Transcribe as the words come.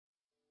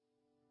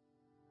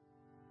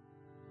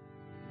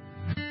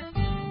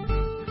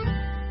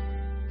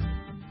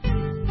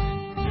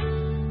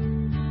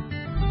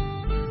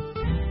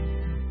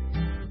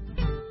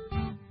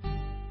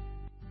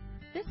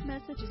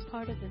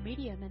part of the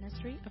media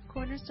ministry of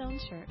Cornerstone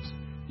Church.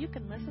 You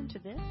can listen to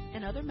this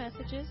and other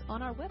messages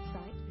on our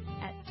website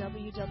at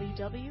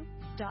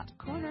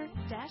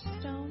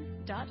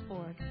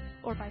www.corner-stone.org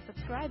or by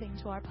subscribing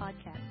to our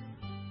podcast.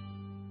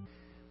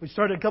 We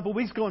started a couple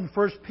weeks ago in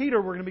 1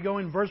 Peter. We're going to be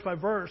going verse by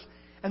verse.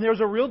 And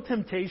there's a real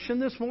temptation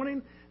this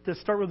morning to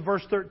start with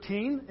verse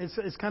 13.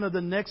 It's kind of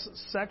the next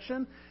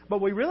section.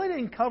 But we really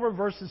didn't cover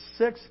verses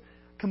 6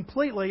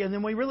 completely. And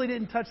then we really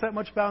didn't touch that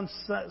much about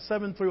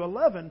 7 through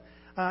 11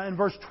 in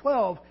verse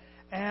 12.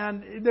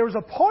 And there was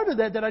a part of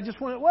that I just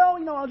wanted,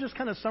 I'll just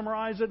kind of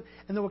summarize it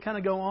and then we'll kind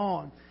of go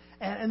on.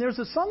 And there's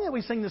a song that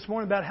we sing this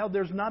morning about how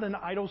there's not an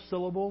idle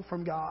syllable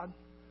from God.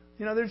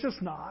 There's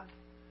just not.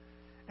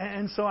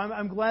 And so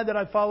I'm glad that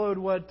I followed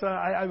what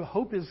I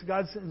hope is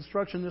God's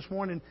instruction this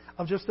morning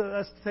of just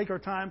us to take our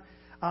time.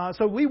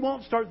 So we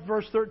won't start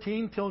verse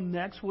 13 till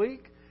next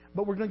week,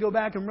 but we're going to go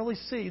back and really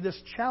see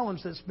this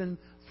challenge that's been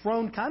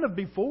thrown kind of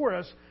before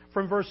us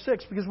from verse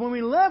 6. Because when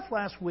we left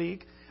last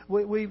week,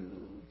 we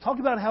talked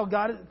about how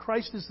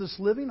Christ is this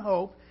living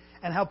hope,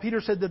 and how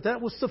Peter said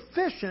that was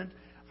sufficient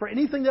for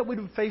anything that we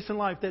would face in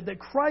life, that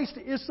Christ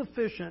is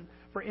sufficient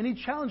for any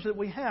challenge that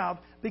we have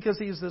because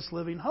He is this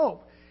living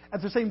hope.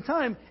 At the same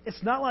time,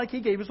 it's not like He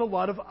gave us a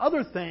lot of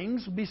other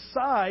things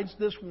besides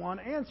this one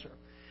answer.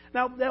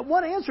 Now, that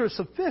one answer is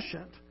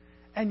sufficient,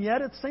 and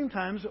yet at the same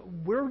time,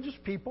 we're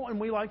just people, and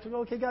we like to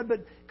go, okay, God,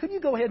 but could you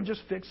go ahead and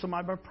just fix some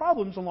of my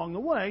problems along the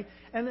way?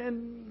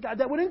 And God,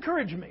 that would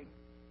encourage me.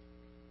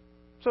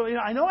 So,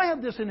 I know I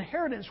have this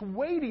inheritance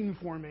waiting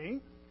for me,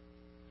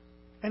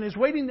 and it's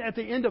waiting at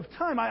the end of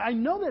time. I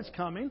know that's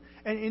coming.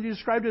 And you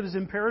described it as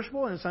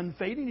imperishable and it's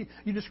unfading.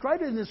 You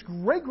described it in this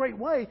great, great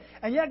way.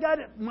 And yet,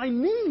 God, my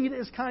need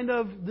is kind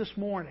of this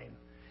morning.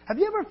 Have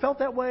you ever felt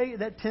that way,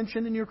 that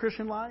tension in your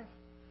Christian life?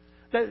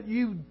 That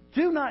you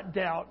do not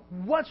doubt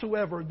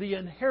whatsoever the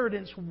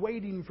inheritance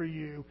waiting for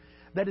you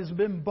that has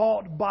been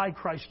bought by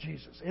Christ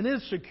Jesus. And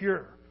is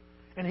secure.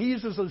 And He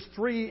uses those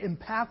three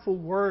impactful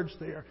words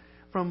there.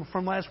 From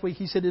last week,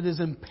 He said it is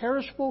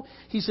imperishable.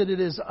 He said it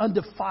is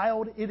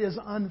undefiled. It is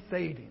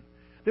unfading.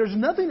 There's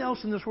nothing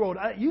else in this world.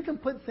 You can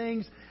put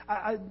things...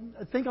 I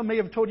think I may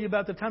have told you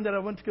about the time that I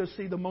went to go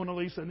see the Mona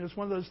Lisa. And it's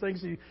one of those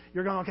things that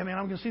you're going, okay, man,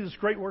 I'm going to see this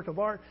great work of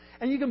art.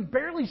 And you can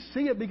barely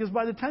see it because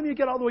by the time you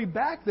get all the way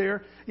back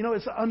there,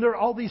 it's under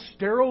all these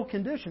sterile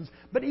conditions.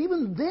 But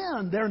even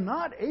then, they're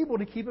not able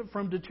to keep it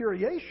from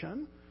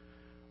deterioration.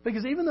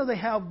 Because even though they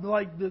have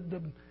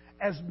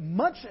as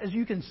much as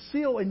you can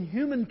seal in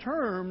human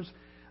terms,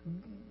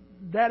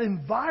 that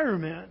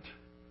environment,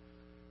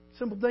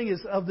 simple thing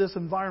is of this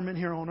environment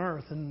here on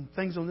earth, and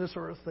things on this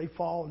earth, they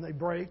fall and they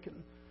break and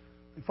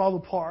they fall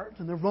apart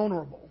and they're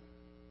vulnerable.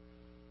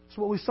 That's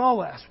what we saw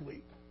last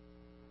week.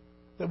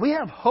 That we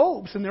have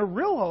hopes, and they're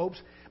real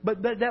hopes,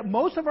 but that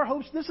most of our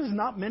hopes, this is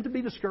not meant to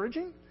be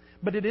discouraging,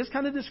 but it is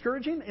kind of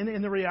discouraging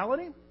in the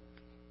reality.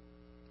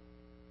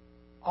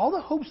 All the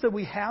hopes that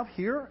we have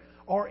here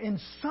are in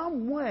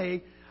some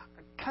way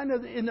kind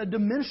of in a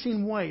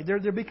diminishing way.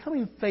 They're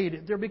becoming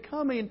faded. They're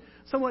becoming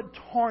somewhat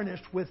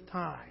tarnished with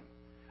time.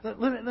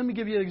 Let me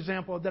give you an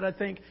example that I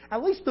think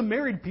at least the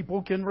married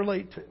people can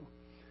relate to.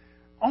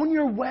 On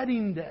your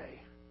wedding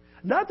day,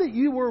 not that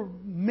you were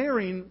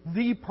marrying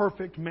the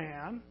perfect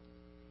man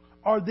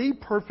or the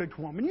perfect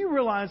woman. You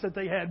realize that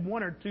they had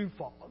one or two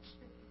faults.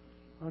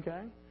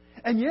 Okay?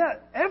 And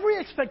yet, every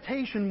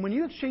expectation, when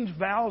you exchange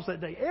vows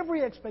that day,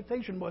 every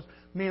expectation was,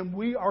 man,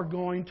 we are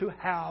going to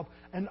have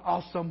an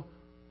awesome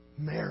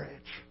marriage.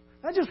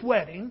 Not just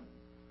wedding.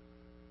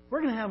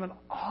 We're going to have an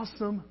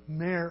awesome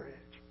marriage.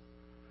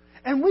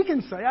 And we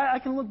can say, I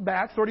can look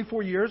back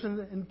 34 years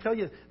and tell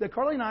you that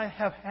Carly and I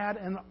have had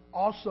an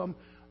awesome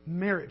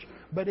marriage.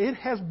 But it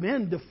has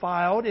been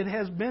defiled. It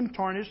has been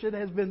tarnished. It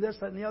has been this,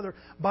 that, and the other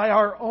by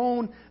our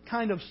own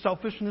kind of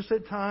selfishness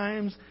at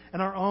times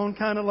and our own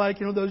kind of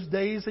those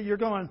days that you're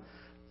going,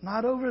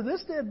 not over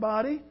this dead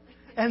body.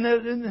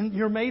 And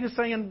your mate is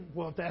saying,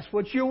 well, if that's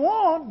what you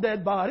want,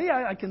 dead body,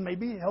 I can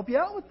maybe help you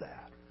out with that.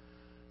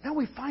 Now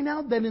we find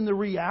out that in the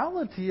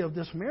reality of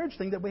this marriage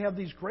thing that we have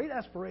these great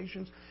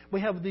aspirations,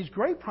 we have these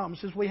great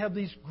promises, we have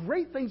these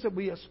great things that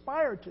we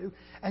aspire to,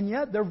 and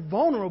yet they're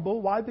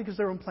vulnerable. Why? Because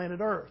they're on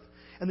planet Earth.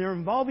 And they're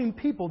involving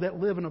people that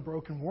live in a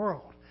broken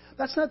world.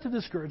 That's not to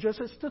discourage us,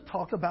 it's to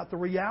talk about the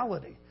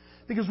reality.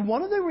 Because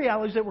one of the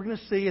realities that we're going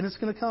to see, and it's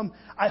going to come,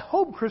 I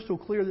hope, crystal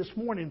clear this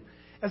morning,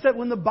 is that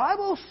when the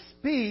Bible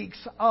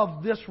speaks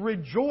of this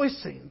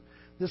rejoicing,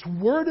 this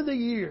word of the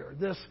year,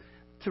 this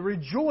to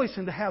rejoice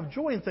and to have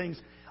joy in things,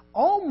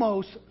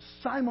 almost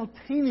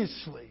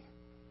simultaneously,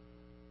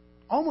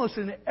 almost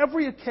in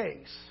every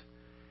case,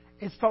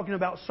 it's talking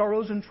about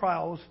sorrows and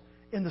trials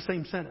in the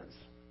same sentence.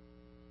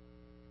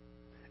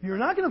 You're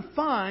not going to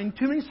find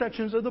too many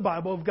sections of the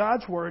Bible, of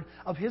God's Word,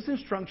 of His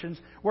instructions,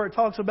 where it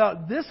talks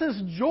about this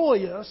is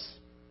joyous,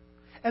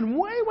 and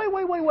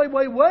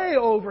way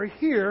over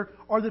here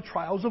are the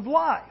trials of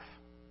life.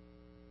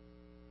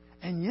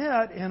 And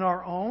yet, in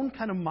our own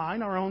kind of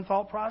mind, our own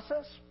thought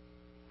process,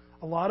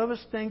 a lot of us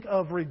think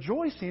of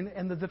rejoicing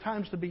and that the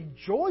times to be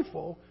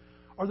joyful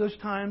are those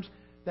times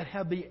that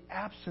have the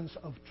absence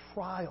of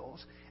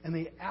trials and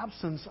the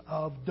absence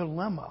of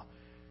dilemma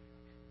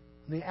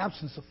and the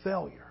absence of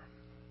failure.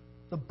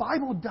 The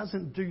Bible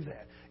doesn't do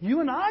that.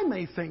 You and I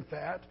may think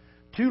that.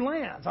 Two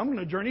lands. I'm going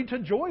to journey to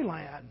Joy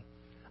Land.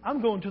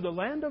 I'm going to the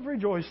land of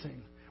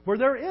rejoicing, where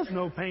there is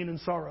no pain and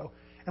sorrow.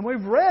 And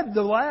we've read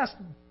the last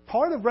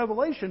part of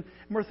Revelation,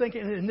 and we're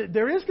thinking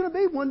there is going to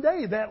be one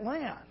day that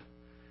land.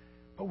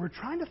 But we're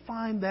trying to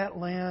find that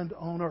land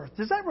on earth.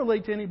 Does that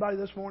relate to anybody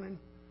this morning?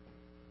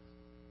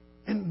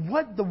 And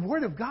what the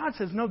Word of God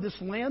says, no, this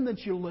land that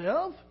you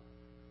live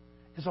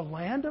is a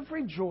land of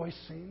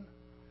rejoicing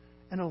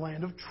and a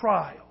land of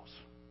trials.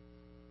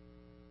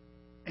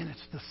 And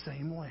it's the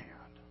same land.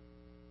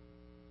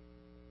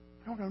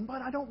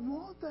 But I don't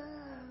want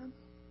that.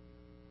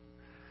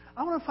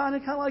 I want to find it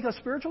kind of like a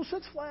spiritual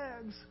Six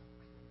Flags.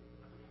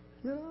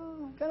 You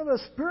know, kind of a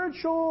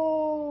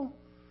spiritual,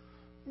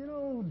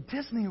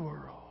 Disney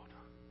World.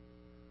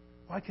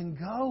 I can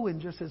go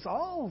and just, it's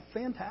all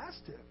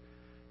fantastic.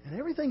 And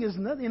everything is,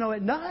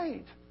 at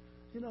night,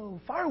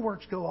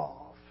 fireworks go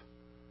off.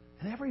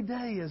 And every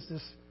day is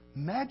this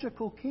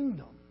magical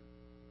kingdom.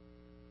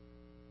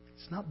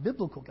 It's not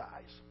biblical,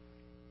 guys.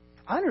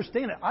 I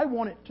understand it. I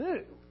want it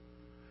too.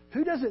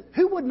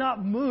 Who would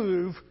not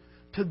move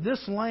to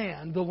this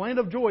land, the land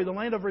of joy, the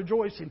land of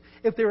rejoicing,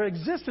 if there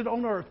existed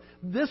on earth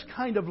this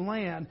kind of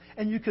land,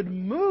 and you could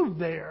move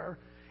there,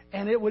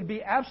 and it would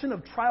be absent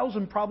of trials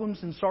and problems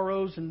and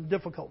sorrows and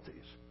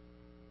difficulties?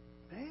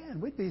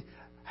 Man,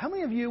 how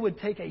many of you would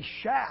take a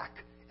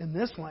shack in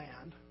this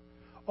land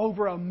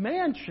over a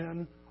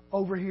mansion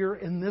over here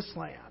in this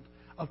land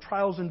of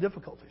trials and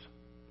difficulties?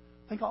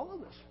 I think all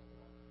of us.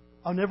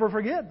 I'll never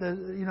forget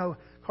that,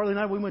 Carly and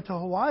I, we went to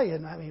Hawaii,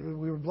 and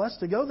we were blessed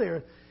to go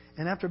there.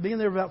 And after being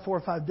there about 4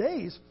 or 5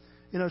 days,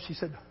 she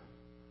said,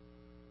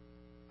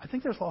 I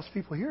think there's lost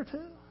people here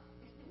too.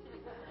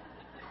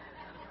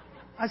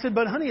 I said,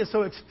 but honey, it's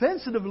so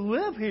expensive to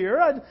live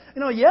here.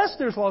 Yes,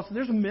 there's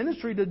a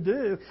ministry to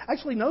do. I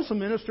actually know some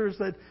ministers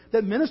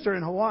that minister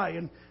in Hawaii,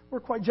 and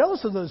we're quite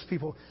jealous of those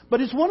people.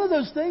 But it's one of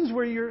those things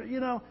where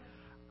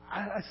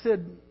I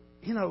said,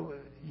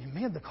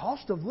 man, the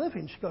cost of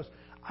living. She goes,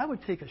 I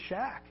would take a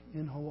shack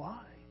in Hawaii.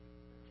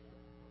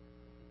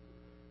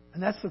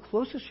 And that's the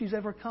closest she's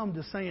ever come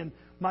to saying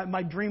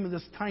my dream of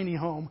this tiny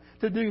home,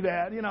 to do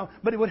that,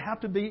 but it would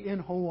have to be in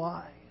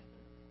Hawaii.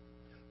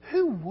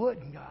 Who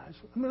wouldn't, guys?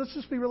 Let's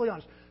just be really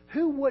honest.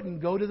 Who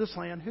wouldn't go to this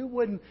land? Who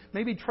wouldn't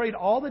maybe trade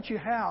all that you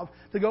have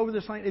to go over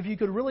this land if you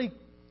could really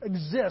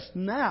exist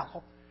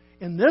now,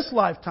 in this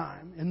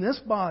lifetime, in this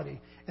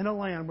body, in a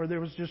land where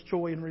there was just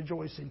joy and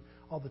rejoicing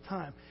all the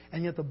time?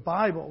 And yet the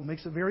Bible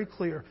makes it very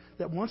clear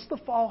that once the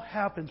fall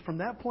happens, from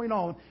that point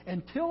on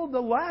until the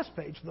last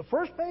page, the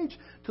first page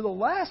to the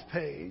last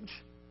page,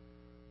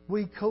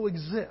 we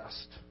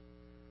coexist.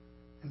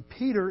 And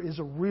Peter is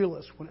a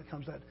realist when it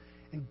comes to that.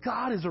 And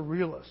God is a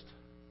realist.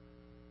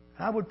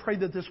 And I would pray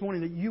that this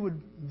morning that you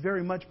would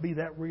very much be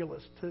that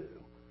realist too.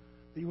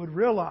 That you would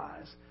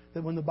realize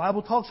that when the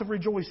Bible talks of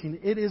rejoicing,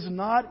 it is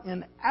not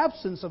in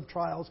absence of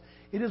trials.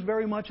 It is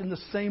very much in the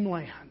same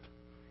land.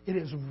 It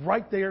is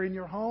right there in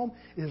your home.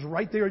 It is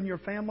right there in your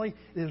family.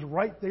 It is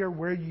right there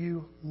where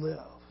you live.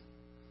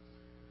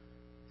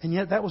 And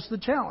yet that was the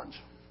challenge.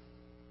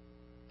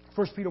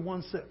 1 Peter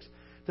 1:6.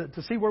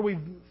 To see where we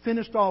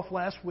finished off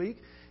last week.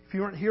 If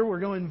you weren't here, we're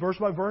going verse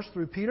by verse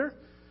through Peter.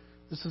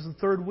 This is the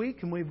third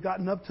week, and we've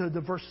gotten up to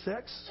the verse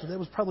 6. So that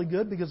was probably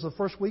good, because the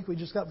first week we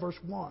just got verse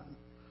 1.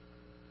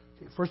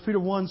 Okay, 1 Peter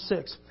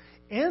 1:6.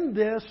 In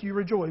this you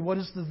rejoice. What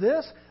is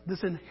this?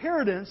 This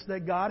inheritance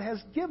that God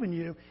has given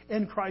you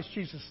in Christ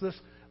Jesus. This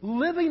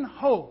living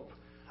hope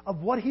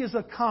of what He has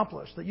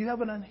accomplished. That you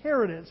have an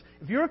inheritance.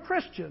 If you're a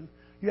Christian,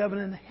 you have an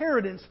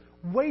inheritance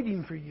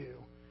waiting for you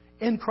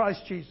in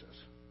Christ Jesus.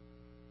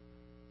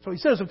 So he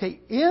says, okay,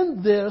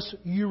 in this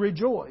you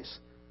rejoice.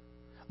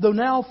 Though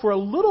now for a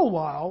little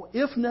while,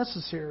 if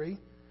necessary,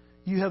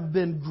 you have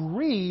been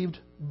grieved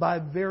by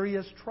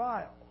various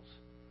trials.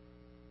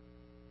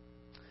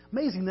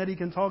 Amazing that he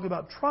can talk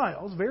about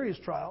trials, various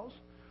trials,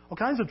 all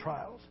kinds of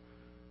trials,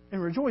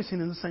 and rejoicing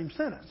in the same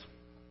sentence.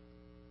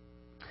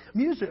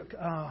 Music,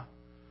 not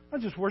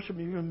just worship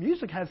music,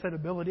 music has that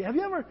ability. Have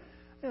you ever,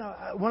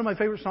 one of my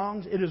favorite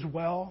songs, It Is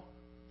Well.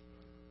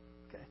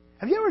 Okay.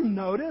 Have you ever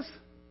noticed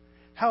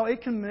how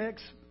it can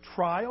mix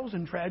trials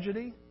and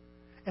tragedy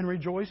and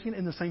rejoicing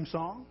in the same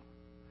song?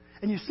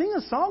 And you sing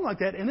a song like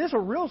that, and it's a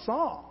real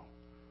song.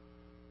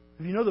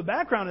 If you know the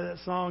background of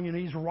that song,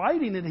 he's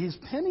writing it, he's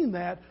penning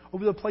that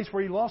over the place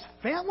where he lost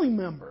family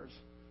members.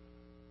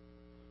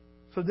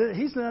 So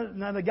he's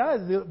not the guy,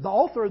 the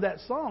author of that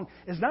song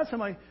is not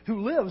somebody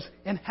who lives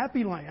in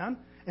happy land,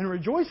 in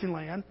rejoicing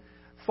land,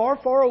 far,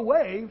 far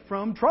away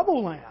from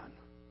trouble land.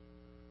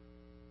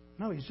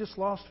 No, he's just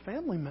lost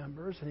family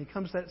members, and he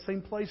comes to that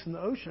same place in the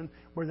ocean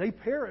where they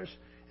perish,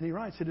 and he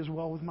writes, "It is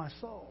well with my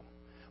soul."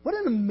 What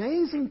an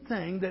amazing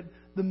thing that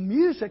the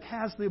music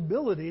has the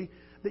ability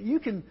that you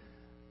can,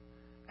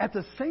 at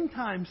the same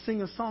time,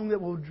 sing a song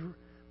that will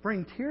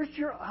bring tears to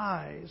your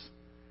eyes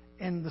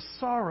and the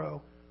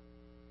sorrow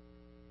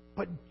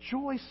But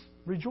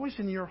rejoice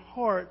in your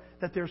heart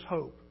that there's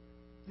hope.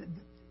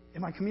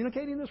 Am I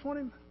communicating this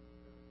morning?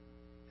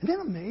 Isn't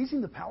that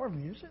amazing, the power of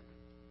music?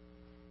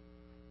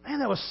 Man,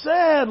 that was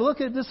sad.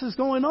 Look at this is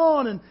going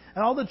on and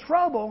all the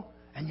trouble.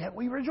 And yet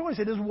we rejoice.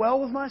 It is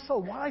well with my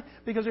soul. Why?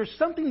 Because there's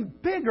something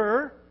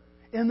bigger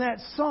in that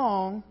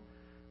song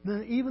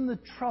than even the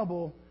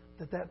trouble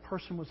that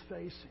person was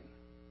facing.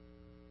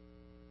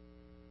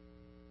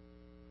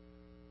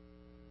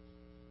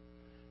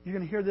 You're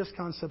going to hear this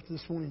concept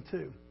this morning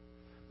too.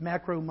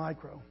 Macro,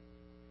 micro.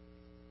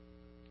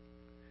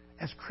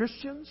 As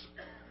Christians,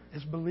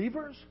 as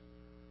believers,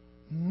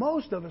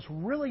 most of us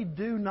really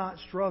do not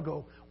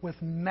struggle with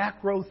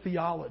macro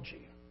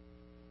theology.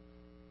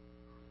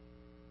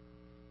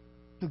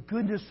 The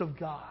goodness of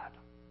God,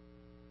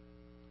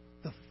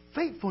 the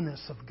faithfulness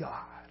of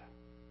God,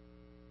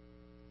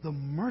 the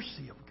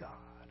mercy of God.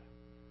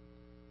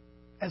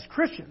 As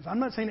Christians, I'm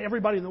not saying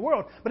everybody in the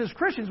world, but as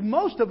Christians,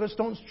 most of us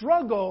don't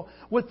struggle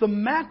with the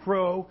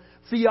macro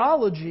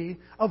theology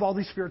of all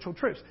these spiritual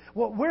truths.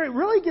 Well, where it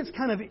really gets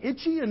kind of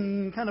itchy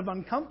and kind of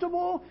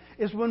uncomfortable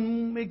is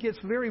when it gets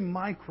very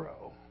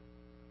micro.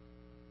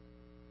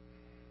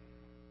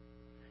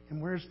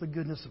 And where's the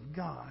goodness of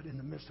God in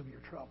the midst of your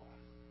trouble?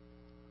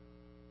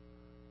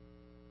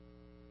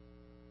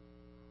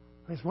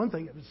 It's one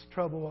thing if it's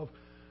trouble of,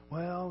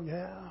 well,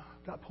 yeah,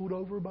 got pulled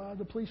over by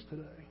the police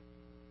today.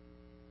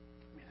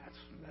 I mean,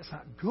 that's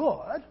not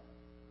good.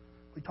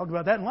 We talked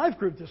about that in life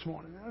group this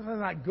morning. That's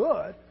not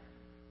good.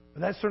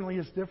 But that certainly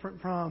is different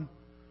from,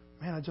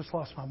 man, I just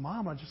lost my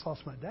mom. I just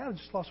lost my dad. I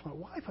just lost my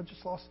wife. I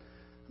just lost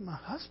my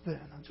husband.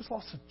 I just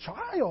lost a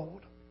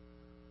child.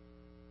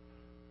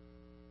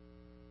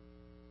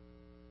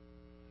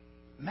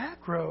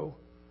 Macro,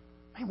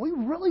 man, we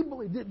really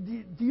believe.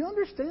 Do you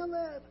understand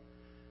that?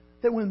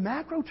 That when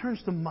macro turns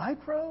to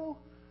micro,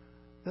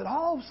 that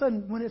all of a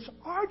sudden, when it's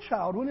our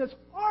child, when it's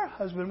our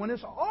husband, when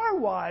it's our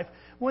wife,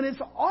 when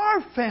it's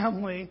our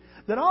family,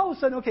 that all of a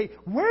sudden, okay,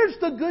 where's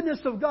the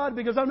goodness of God?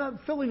 Because I'm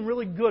not feeling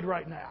really good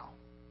right now.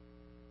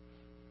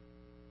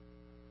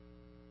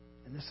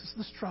 And this is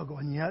the struggle.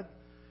 And yet,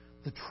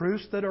 the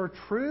truths that are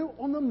true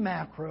on the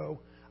macro,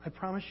 I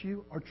promise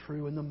you, are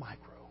true in the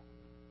micro.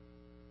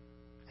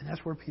 And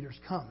that's where Peter's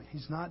coming.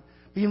 He's not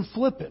being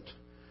flippant.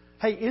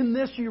 Hey, in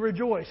this you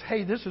rejoice.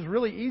 Hey, this is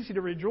really easy to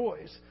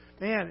rejoice.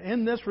 Man,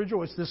 in this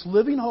rejoice. This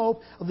living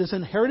hope of this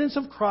inheritance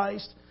of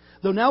Christ,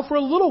 though now for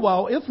a little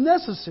while, if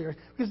necessary.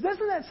 Because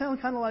doesn't that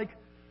sound kind of like,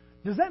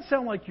 does that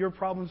sound like your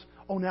problems?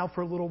 Oh, now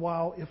for a little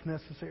while, if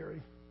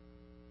necessary.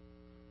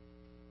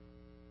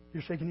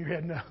 You're shaking your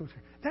head no.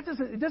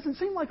 It doesn't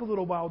seem like a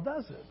little while,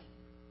 does it?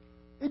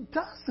 It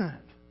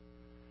doesn't.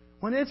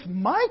 When it's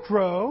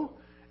micro,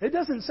 it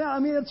doesn't sound, I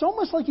mean, it's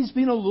almost like he's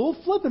being a little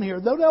flippant here.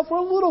 Though now for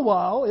a little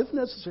while, if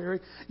necessary,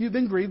 you've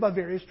been grieved by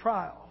various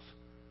trials.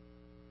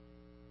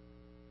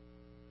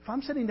 If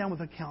I'm sitting down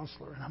with a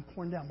counselor and I'm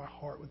pouring down my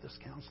heart with this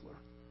counselor,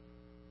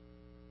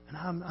 and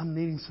I'm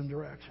needing some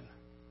direction.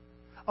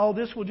 Oh,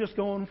 this will just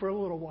go on for a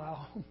little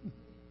while.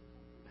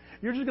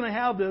 You're just going to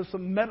have this.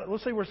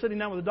 Let's say we're sitting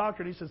down with a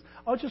doctor and he says,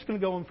 oh, it's just going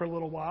to go on for a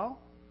little while.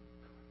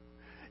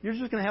 You're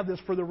just going to have this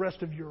for the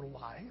rest of your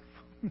life.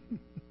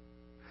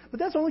 But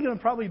that's only going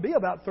to probably be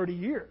about 30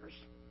 years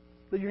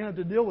that you're going to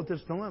have to deal with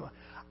this dilemma.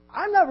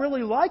 I'm not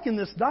really liking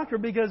this doctor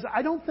because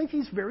I don't think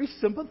he's very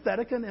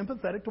sympathetic and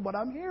empathetic to what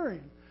I'm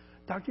hearing.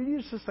 Doctor, you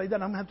used to say that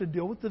I'm going to have to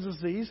deal with the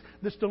disease,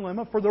 this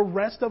dilemma, for the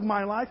rest of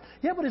my life.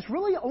 Yeah, but it's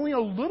really only a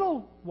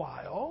little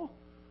while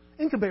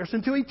in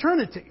comparison to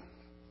eternity.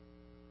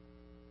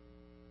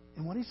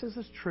 And what he says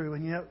is true,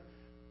 and yet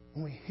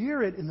when we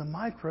hear it in the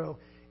micro,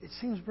 it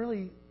seems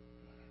really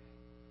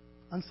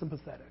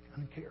unsympathetic,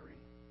 uncaring.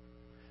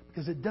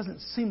 Because it doesn't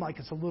seem like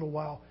it's a little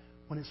while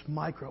when it's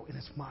micro and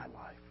it's my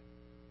life,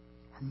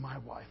 or my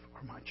wife,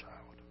 or my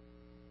child.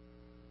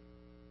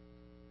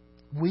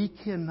 We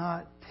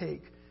cannot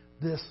take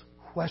this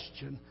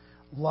question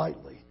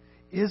lightly.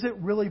 Is it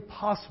really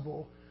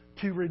possible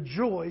to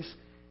rejoice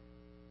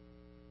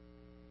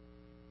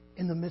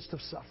in the midst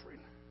of suffering?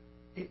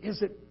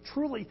 Is it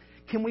truly,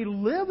 can we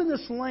live in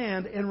this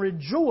land and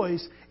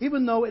rejoice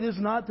even though it is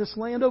not this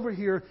land over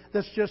here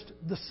that's just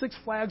the Six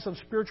Flags of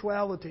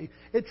spirituality?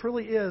 It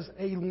truly is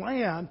a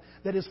land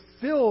that is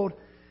filled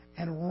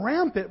and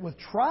rampant with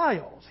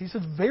trials. He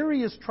says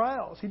various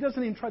trials. He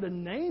doesn't even try to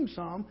name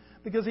some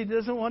because he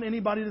doesn't want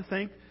anybody to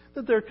think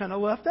that they're kind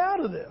of left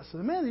out of this.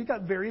 And man, you've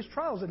got various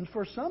trials. And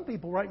for some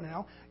people right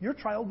now, your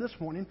trial this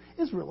morning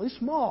is really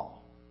small.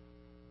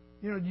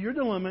 You know, your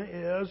dilemma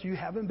is you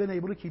haven't been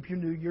able to keep your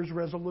New Year's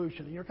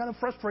resolution. And you're kind of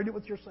frustrated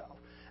with yourself.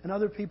 And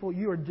other people,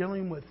 you are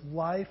dealing with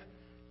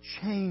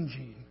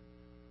life-changing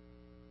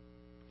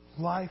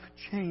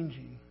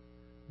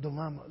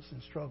dilemmas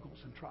and struggles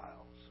and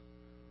trials.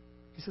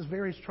 He says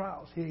various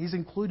trials. He's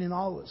including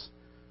all this.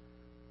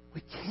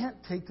 We can't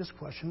take this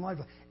question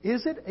lightly.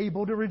 Is it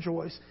able to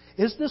rejoice?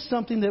 Is this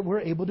something that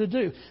we're able to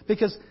do?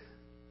 Because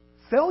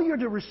failure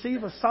to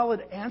receive a solid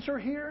answer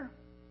here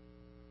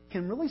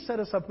can really set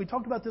us up. We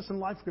talked about this in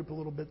life group a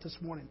little bit this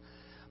morning.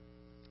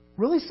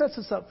 really sets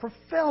us up for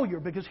failure,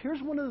 because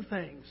here's one of the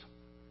things.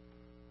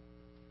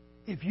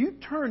 If you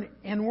turn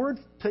inward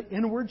to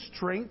inward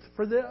strength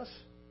for this,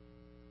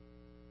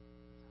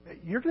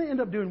 you're going to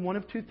end up doing one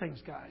of two things,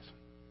 guys.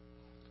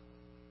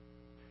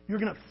 You're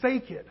going to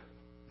fake it.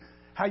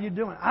 How you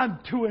doing? I'm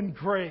doing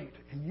great.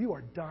 And you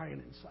are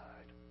dying inside.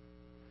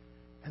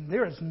 And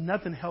there is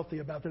nothing healthy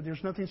about that.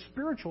 There's nothing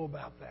spiritual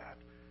about that.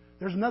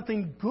 There's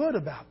nothing good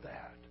about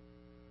that.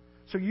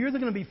 So you're either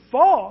going to be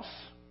false,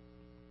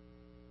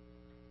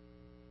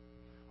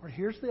 or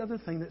here's the other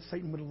thing that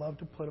Satan would love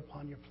to put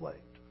upon your plate.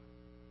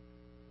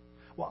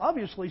 Well,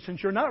 obviously,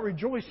 since you're not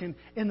rejoicing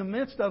in the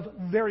midst of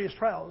various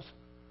trials,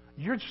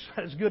 you're just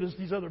as good as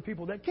these other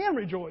people that can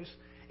rejoice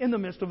in the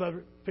midst of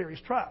other various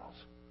trials.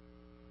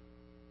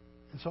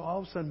 And so all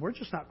of a sudden, we're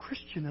just not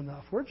Christian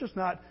enough. We're just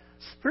not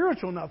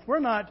spiritual enough. We're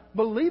not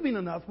believing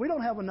enough. We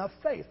don't have enough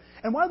faith.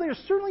 And while there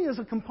certainly is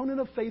a component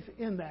of faith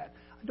in that,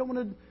 I don't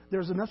want to.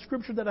 There's enough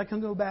scripture that I can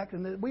go back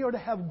and that we are to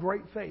have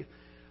great faith.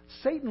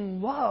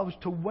 Satan loves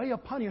to weigh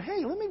upon you.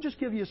 Hey, let me just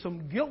give you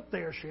some guilt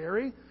there,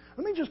 Sherry.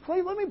 Let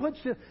me put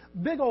a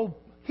big old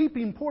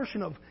heaping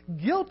portion of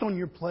guilt on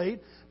your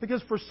plate,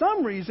 because for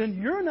some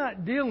reason you're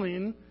not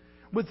dealing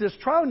with this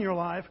trial in your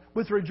life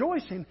with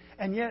rejoicing,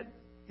 and yet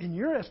in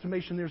your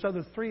estimation there's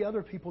three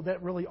other people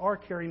that really are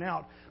carrying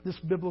out this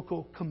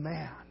biblical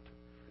command.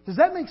 Does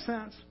that make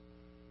sense?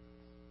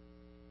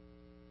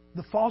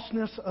 The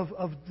falseness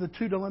of the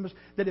two dilemmas,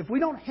 that if we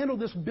don't handle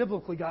this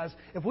biblically, guys,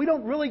 if we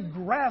don't really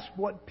grasp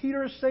what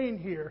Peter is saying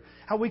here,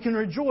 how we can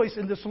rejoice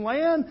in this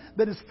land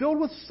that is filled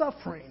with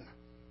suffering,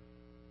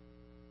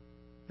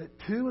 that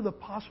two of the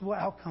possible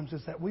outcomes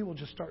is that we will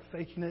just start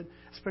faking it,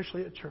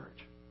 especially at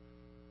church,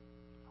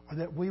 or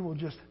that we will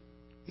just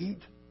eat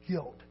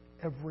guilt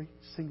every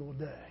single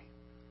day.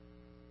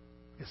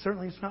 Because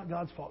certainly it's not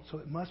God's fault, so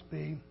it must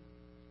be.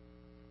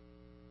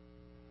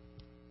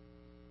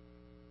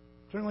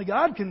 Certainly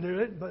God can do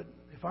it, but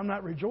if I'm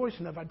not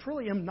rejoicing, if I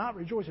truly am not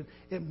rejoicing,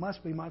 it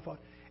must be my fault.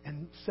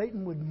 And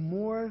Satan would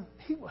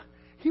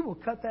he will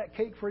cut that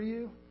cake for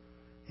you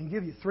and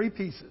give you 3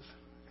 pieces.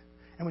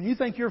 And when you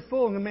think you're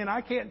full, and man, I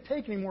can't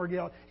take any more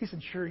guilt, he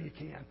said, sure you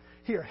can.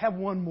 Here, have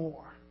one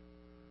more.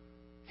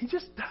 He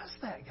just does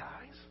that,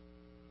 guys.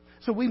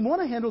 So we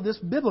want to handle this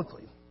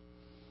biblically.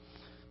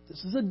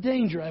 This is a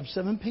danger. I have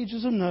 7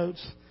 pages of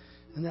notes,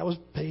 and that was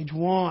page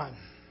 1.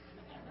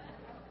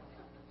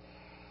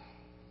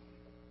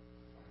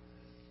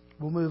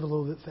 We'll move a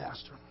little bit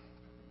faster.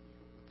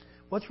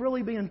 What's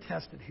really being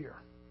tested here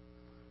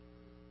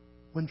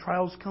when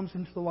trials comes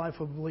into the life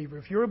of a believer?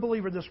 If you're a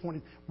believer this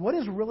morning, what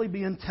is really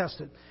being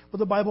tested? Well,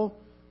 the Bible,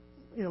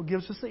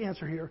 gives us the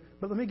answer here,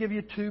 but let me give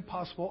you 2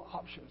 possible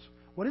options.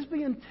 What is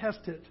being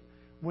tested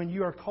when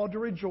you are called to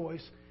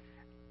rejoice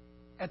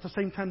at the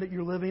same time that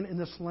you're living in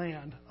this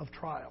land of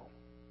trial?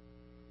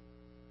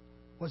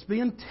 What's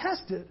being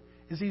tested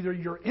is either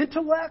your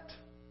intellect,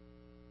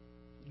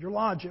 your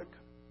logic,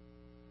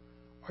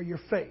 or your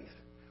faith.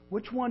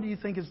 Which one do you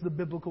think is the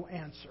biblical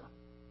answer?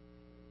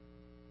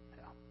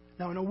 Yeah.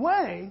 Now, in a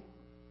way,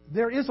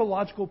 there is a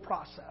logical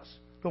process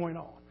going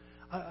on.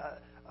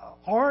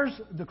 Ours,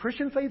 the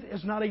Christian faith,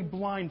 is not a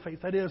blind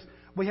faith. That is,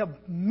 we have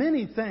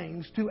many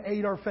things to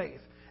aid our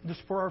faith, to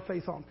spur our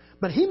faith on.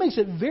 But he makes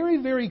it very,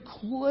 very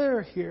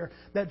clear here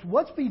that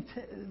what's being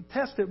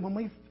tested when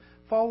we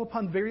fall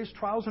upon various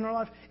trials in our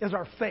life is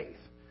our faith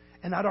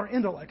and not our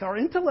intellect. Our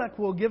intellect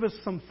will give us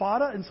some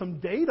fodder and some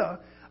data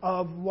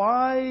of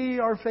why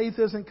our faith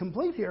isn't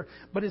complete here,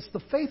 but it's the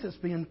faith that's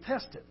being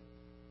tested.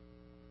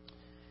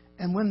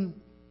 And when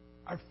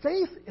our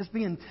faith is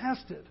being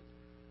tested,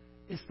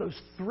 it's those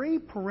 3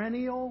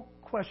 perennial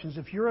questions.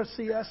 If you're a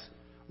CS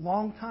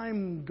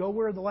long-time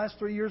goer the last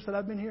 3 years that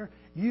I've been here,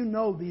 you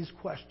know these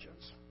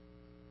questions.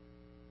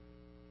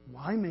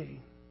 Why me?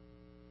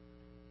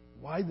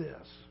 Why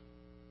this?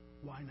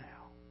 Why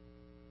now?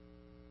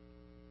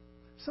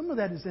 Some of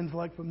that is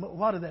intellect, but a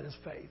lot of that is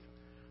faith.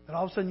 That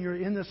all of a sudden you're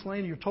in this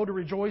land, you're told to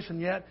rejoice, and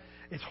yet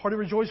it's hard to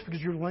rejoice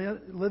because you're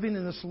living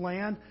in this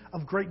land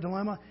of great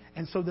dilemma.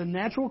 And so the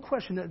natural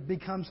question that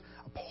becomes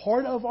a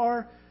part of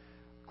our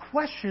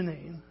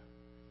questioning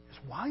is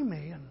why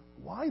me, and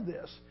why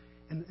this,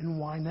 and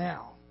why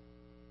now?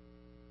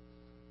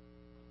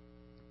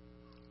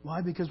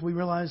 Why? Because we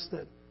realize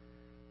that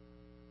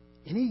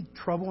any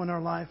trouble in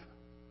our life,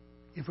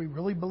 if we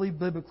really believe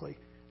biblically,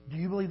 do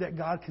you believe that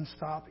God can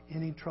stop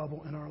any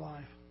trouble in our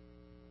life?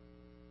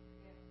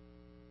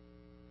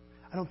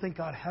 I don't think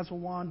God has a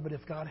wand, but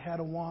if God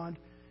had a wand,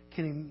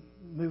 can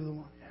He move the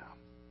wand? Yeah.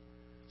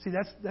 See,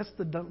 that's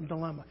the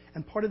dilemma.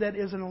 And part of that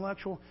is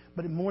intellectual,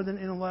 but more than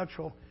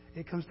intellectual,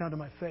 it comes down to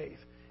my faith.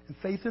 And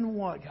faith in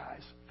what,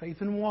 guys? Faith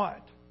in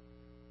what?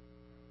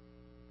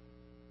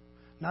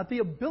 Not the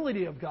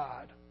ability of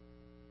God.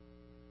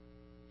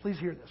 Please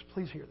hear this.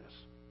 Please hear this.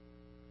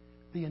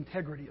 The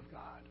integrity of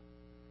God.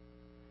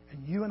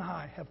 And you and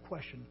I have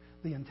questioned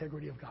the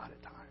integrity of God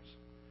at times.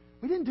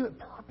 We didn't do it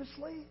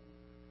purposely.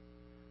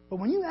 But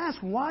when you ask,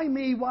 why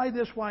me, why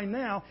this, why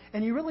now,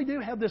 and you really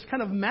do have this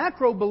kind of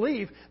macro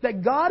belief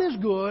that God is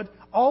good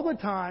all the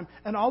time,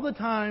 and all the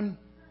time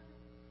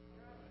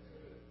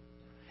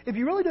if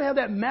you really do have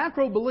that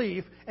macro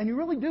belief, and you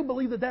really do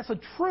believe that that's a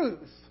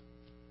truth,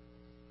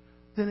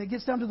 then it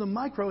gets down to the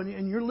micro,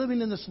 and you're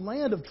living in this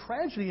land of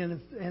tragedy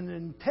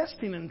and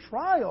testing and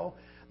trial,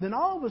 then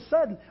all of a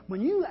sudden,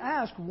 when you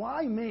ask,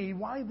 why me,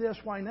 why this,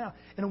 why now,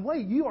 in a way,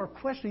 you are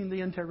questioning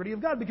the integrity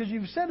of God, because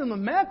you've said in the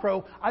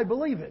macro, I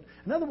believe it.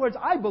 In other words,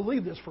 I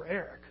believe this for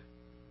Eric.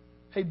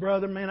 Hey,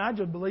 brother, man, I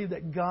just believe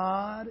that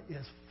God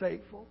is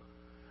faithful.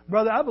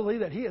 Brother, I believe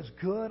that He is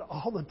good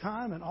all the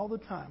time, and all the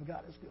time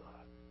God is good.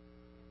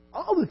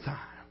 All the time.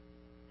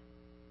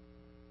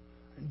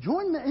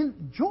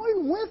 And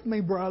join with me,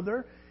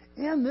 brother,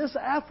 in this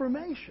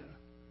affirmation.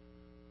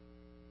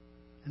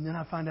 And then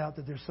I find out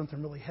that there's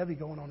something really heavy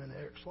going on in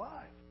Eric's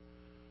life.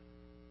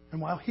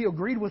 And while he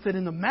agreed with it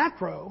in the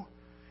macro,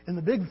 in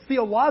the big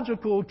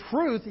theological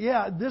truth,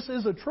 yeah, this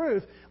is a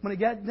truth, when it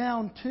got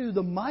down to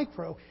the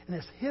micro, and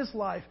it's his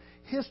life,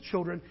 his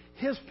children,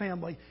 his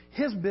family,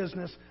 his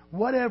business,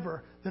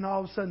 whatever, then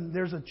all of a sudden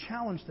there's a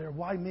challenge there.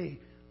 Why me?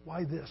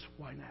 Why this?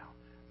 Why now?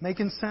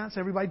 Making sense?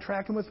 Everybody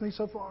tracking with me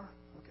so far?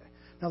 Okay.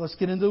 Now let's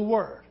get into the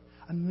Word.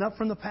 Enough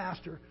from the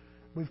pastor.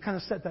 We've kind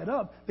of set that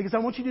up because I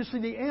want you to see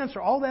the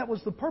answer. All that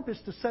was the purpose,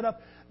 to set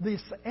up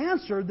this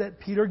answer that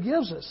Peter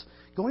gives us.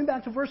 Going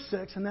back to verse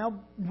 6 and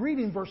now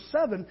reading verse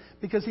 7,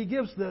 because he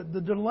gives the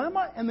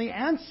dilemma and the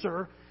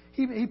answer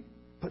he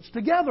puts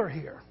together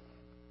here.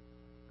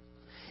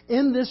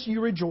 In this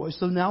you rejoice,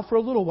 though now for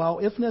a little while,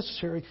 if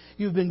necessary,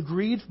 you've been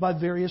grieved by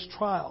various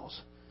trials,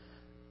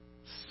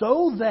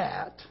 so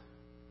that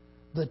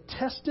the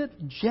tested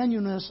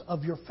genuineness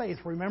of your faith.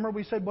 Remember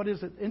we said, what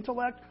is it?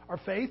 Intellect or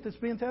faith that's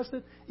being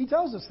tested? He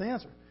tells us the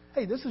answer.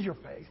 Hey, this is your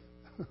faith.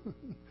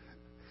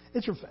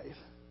 It's your faith.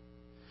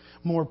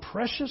 More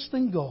precious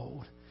than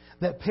gold,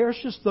 that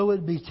perishes though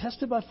it be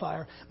tested by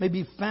fire, may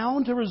be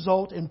found to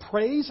result in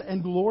praise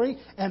and glory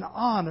and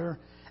honor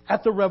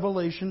at the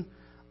revelation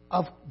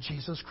of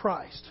Jesus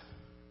Christ.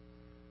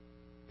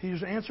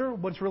 Peter's answer,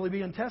 what's really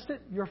being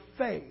tested? Your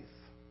faith.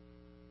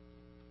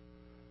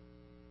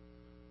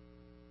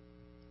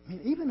 I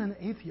mean, even an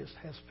atheist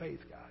has faith,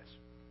 guys.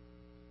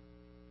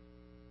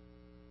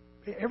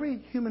 Every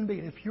human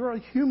being, if you're a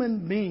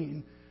human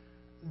being,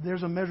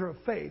 there's a measure of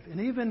faith.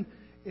 And even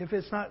if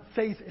it's not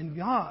faith in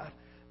God,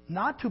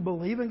 not to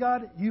believe in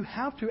God, you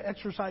have to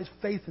exercise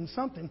faith in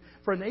something.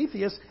 For an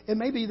atheist, it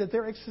may be that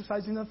they're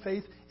exercising their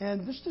faith,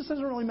 and this just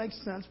doesn't really make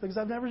sense because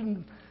I've never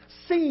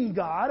seen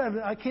God.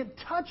 I can't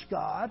touch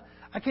God.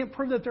 I can't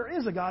prove that there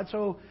is a God,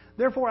 so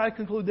therefore I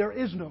conclude there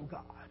is no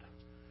God.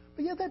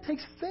 But yet that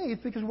takes faith,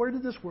 because where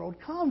did this world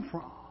come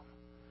from?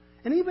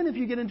 And even if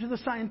you get into the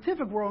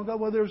scientific world and go,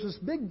 well, there's this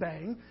Big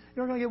Bang,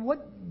 you're going to get,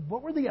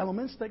 what were the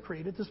elements that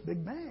created this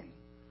Big Bang?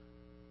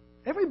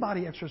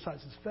 Everybody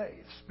exercises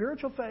faith,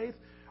 spiritual faith,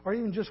 or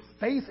even just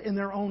faith in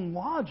their own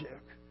logic.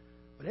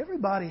 But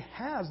everybody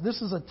has.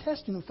 This is a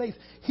testing of faith.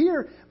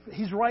 Here,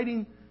 he's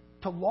writing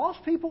to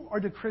lost people or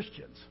to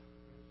Christians?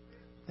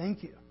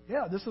 Thank you.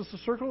 Yeah, this is a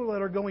circular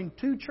letter going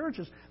to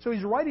churches. So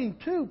he's writing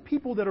to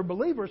people that are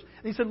believers.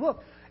 And he said,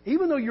 look,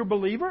 even though you're a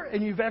believer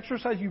and you've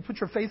exercised, you put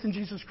your faith in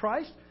Jesus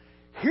Christ,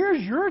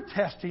 here's your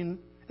testing.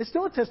 It's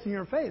still a testing of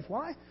your faith.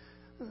 Why?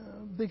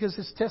 Because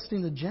it's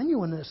testing the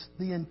genuineness,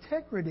 the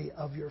integrity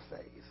of your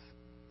faith.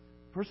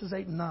 Verses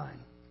 8 and 9.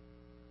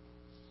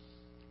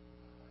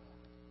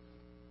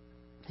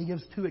 He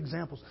gives two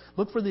examples.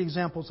 Look for the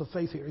examples of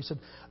faith here. He said,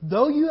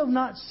 though you have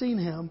not seen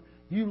Him,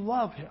 you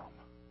love Him.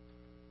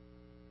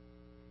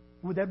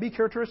 Would that be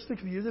characteristic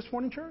of you this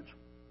morning, church?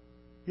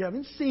 You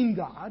haven't seen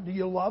God. Do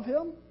you love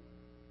Him?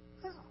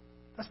 Yeah,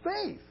 that's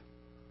faith.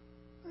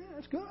 Yeah,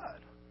 that's good.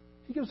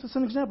 He gives us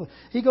an example.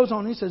 He goes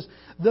on and he says,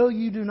 though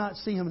you do not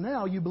see Him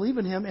now, you believe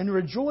in Him and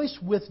rejoice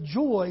with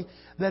joy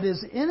that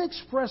is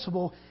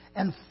inexpressible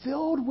and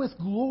filled with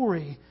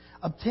glory,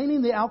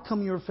 obtaining the outcome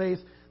of your faith,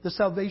 the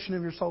salvation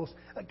of your souls.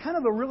 Kind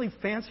of a really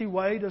fancy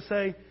way to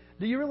say,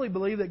 do you really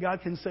believe that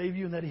God can save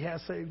you and that He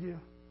has saved you?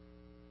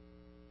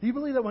 Do you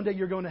believe that one day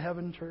you're going to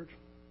heaven, church?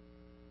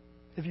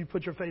 If you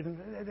put your faith in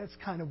it, that's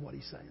kind of what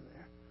he's saying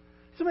there.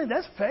 So, man,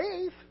 that's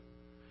faith.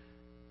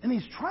 And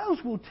these trials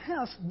will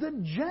test the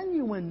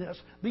genuineness,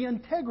 the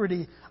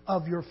integrity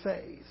of your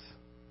faith.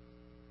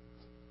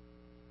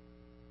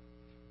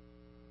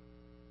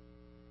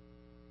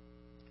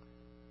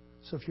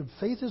 So if your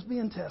faith is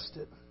being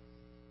tested,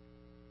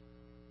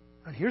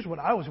 and here's what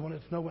I always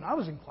wanted to know when I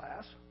was in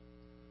class.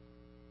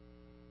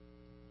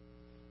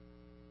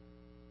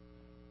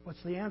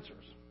 What's the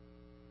answers?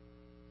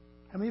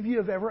 How many of you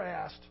have ever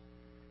asked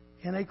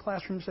in a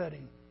classroom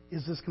setting,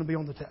 is this going to be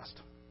on the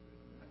test?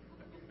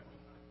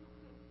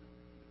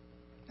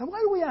 And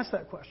why do we ask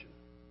that question?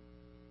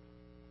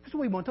 Because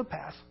we want to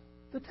pass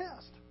the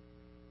test.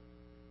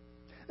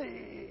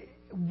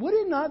 Would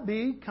it not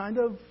be kind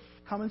of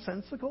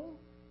commonsensical,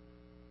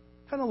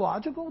 kind of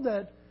logical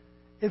that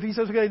if he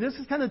says, okay, this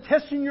is kind of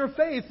testing your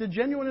faith, the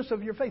genuineness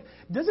of your faith,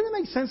 doesn't it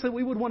make sense that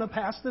we would want to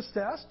pass this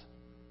test?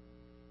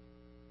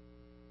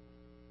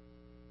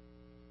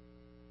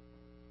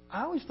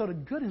 I always thought a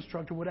good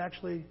instructor would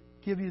actually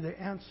give you the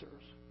answers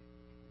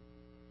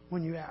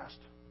when you asked.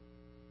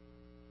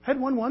 I had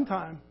one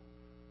time.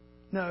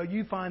 No,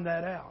 you find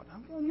that out.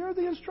 I'm going, you're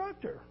the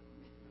instructor.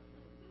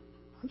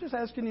 I'm just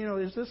asking,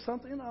 is this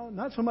something,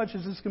 not so much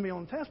as this going to be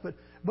on the test,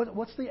 but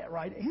what's the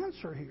right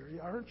answer here?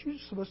 Aren't you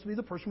supposed to be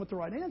the person with the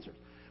right answers?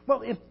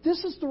 Well, if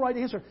this is the right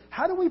answer,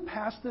 how do we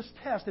pass this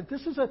test? If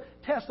this is a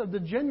test of the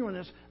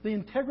genuineness, the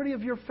integrity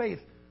of your faith,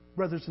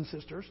 brothers and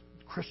sisters,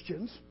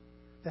 Christians,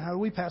 then how do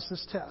we pass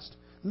this test?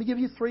 Let me give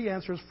you 3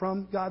 answers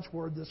from God's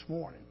Word this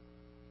morning.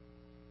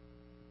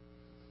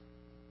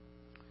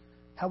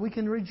 How we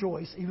can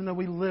rejoice even though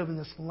we live in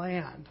this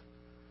land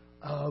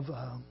of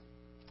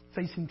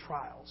facing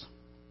trials.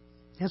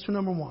 Answer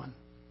number 1.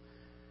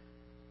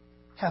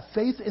 Have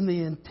faith in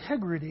the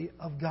integrity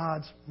of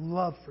God's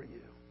love for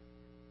you.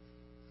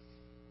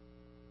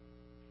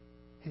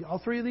 All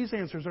 3 of these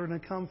answers are going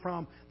to come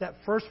from that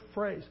first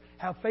phrase.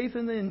 Have faith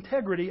in the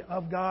integrity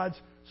of God's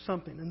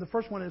something. And the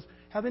first one is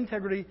have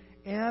integrity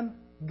and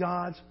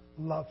God's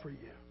love for you.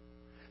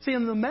 See,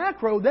 in the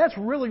macro, that's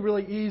really,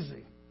 really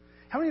easy.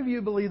 How many of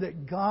you believe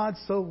that God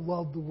so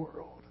loved the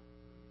world?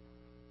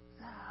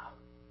 No.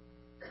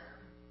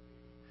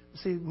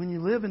 See, when you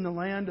live in the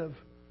land of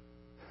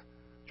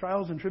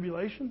trials and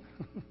tribulation,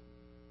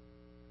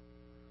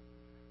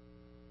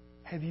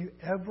 have you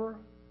ever,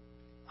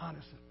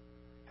 honestly,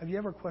 have you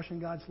ever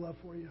questioned God's love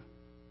for you?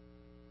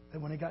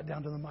 That when it got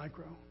down to the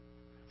micro,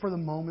 for the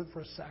moment,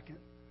 for a second.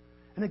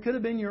 And it could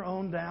have been your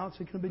own doubts.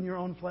 It could have been your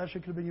own flesh. It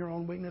could have been your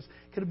own weakness.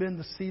 It could have been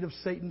the seed of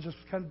Satan just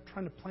kind of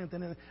trying to plant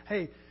that in.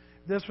 Hey,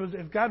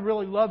 if God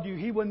really loved you,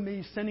 He wouldn't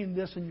be sending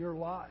this in your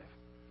life.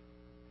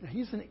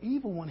 He's an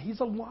evil one.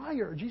 He's a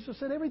liar. Jesus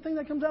said everything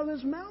that comes out of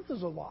His mouth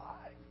is a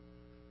lie.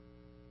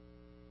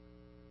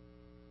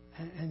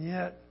 And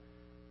yet,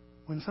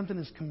 when something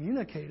is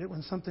communicated,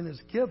 when something is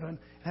given,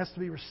 it has to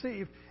be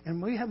received.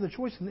 And we have the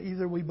choice, and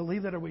either we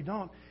believe that or we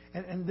don't.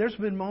 And there's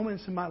been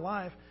moments in my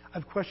life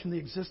I've questioned the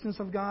existence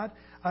of God.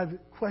 I've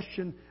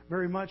questioned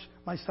very much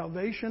my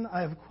salvation.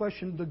 I have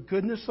questioned the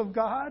goodness of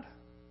God.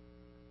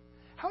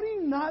 How do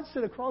you not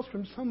sit across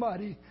from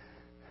somebody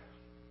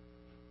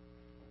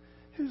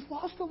who's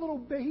lost a little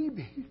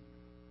baby?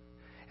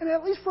 And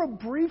at least for a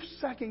brief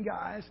second,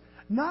 guys,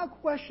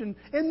 not question,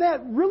 in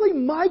that really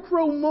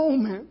micro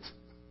moment,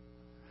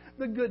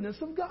 the goodness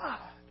of God.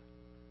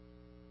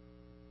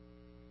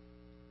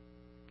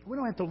 We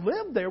don't have to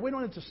live there. We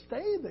don't have to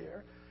stay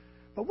there.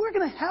 But we're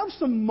going to have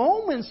some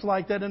moments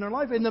like that in our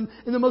life. In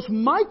the most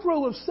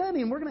micro of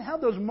setting, we're going to have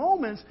those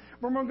moments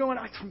where we're going,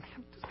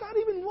 does God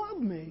even love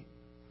me?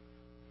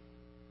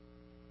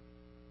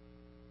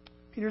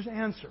 Peter's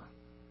answer.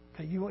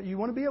 Okay, you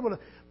want to be able to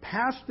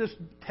pass this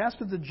test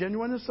of the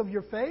genuineness of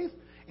your faith?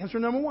 Answer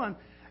number 1.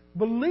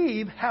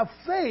 Believe, have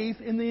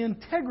faith in the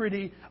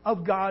integrity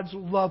of God's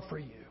love for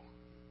you.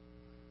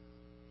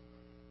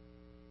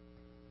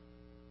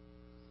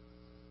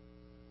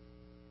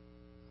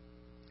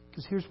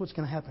 Because here's what's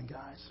going to happen,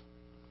 guys.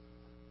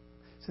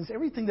 Since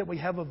everything that we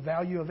have of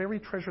value, of every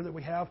treasure that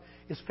we have,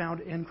 is found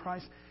in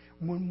Christ,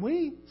 when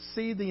we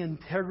see the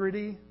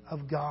integrity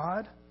of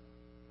God,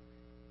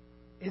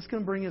 it's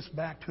going to bring us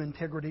back to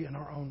integrity in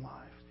our own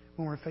life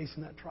when we're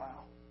facing that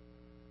trial.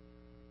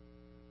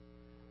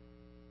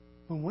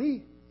 When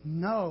we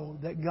know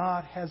that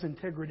God has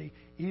integrity,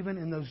 even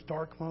in those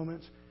dark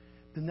moments,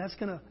 then that's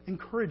going to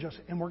encourage us,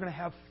 and we're going to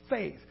have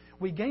faith.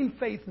 We gain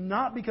faith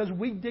not because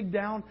we dig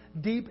down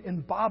deep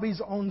in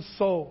Bobby's own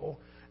soul.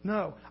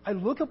 No, I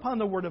look upon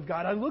the Word of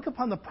God. I look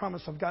upon the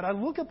promise of God. I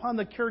look upon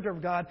the character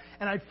of God,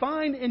 and I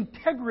find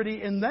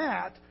integrity in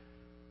that.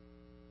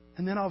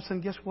 And then all of a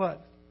sudden, guess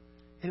what?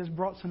 It has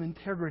brought some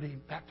integrity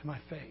back to my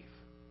faith.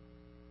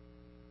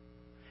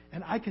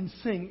 And I can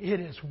sing, "It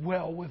is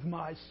well with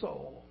my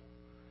soul,"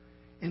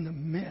 in the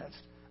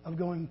midst of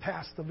going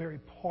past the very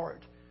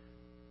part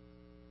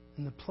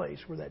in the place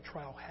where that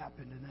trial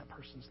happened in that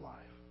person's life.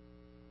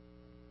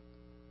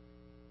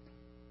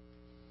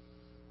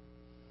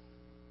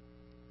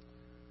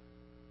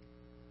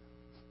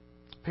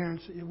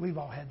 Parents, we've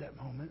all had that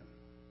moment.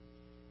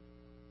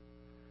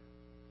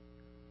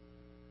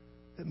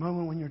 That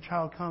moment when your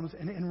child comes,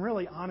 and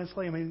really,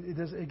 honestly, I mean,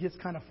 it gets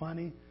kind of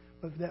funny,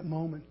 but that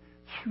moment,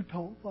 you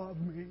don't love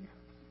me.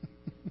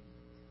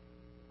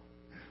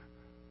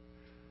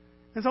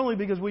 It's only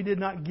because we did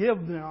not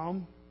give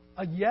them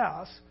a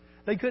yes.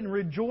 They couldn't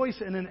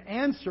rejoice in an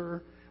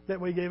answer that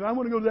we gave. I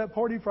want to go to that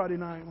party Friday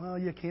night. Well,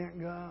 you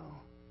can't go.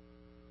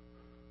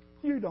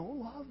 You don't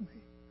love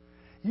me.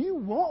 You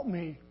want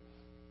me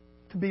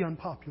to be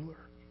unpopular.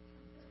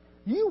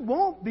 You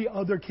want the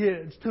other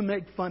kids to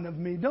make fun of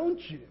me, don't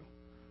you?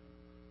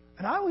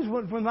 And I always,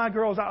 with my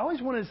girls, I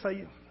always wanted to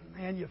say,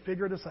 man, you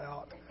figured us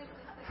out.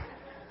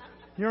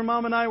 Your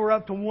mom and I were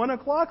up to 1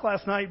 o'clock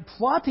last night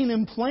plotting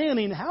and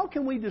planning. How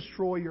can we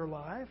destroy your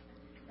life?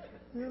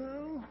 You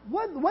know,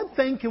 what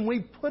thing can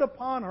we put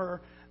upon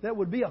her that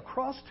would be a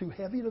cross too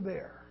heavy to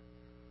bear?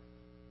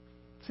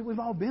 See, we've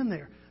all been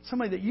there.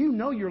 Somebody that you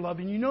know you're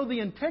loving, you know the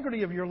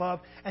integrity of your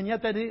love, and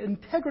yet that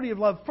integrity of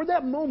love, for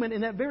that moment,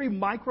 in that very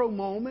micro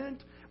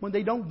moment, when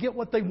they don't get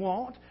what they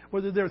want,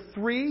 whether they're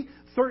 3,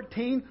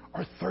 13,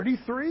 or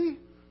 33,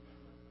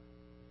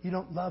 you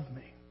don't love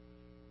me.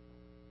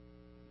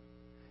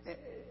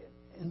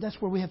 And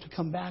that's where we have to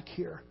come back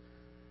here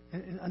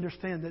and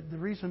understand that the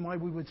reason why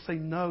we would say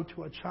no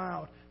to a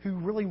child who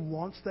really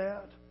wants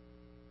that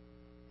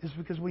is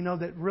because we know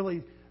that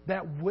really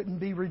that wouldn't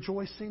be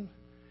rejoicing.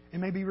 It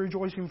may be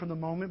rejoicing for the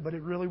moment, but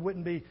it really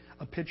wouldn't be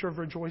a picture of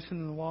rejoicing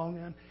in the long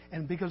end.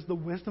 And because the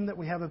wisdom that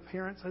we have as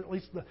parents, at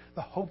least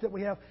the hope that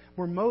we have,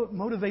 we're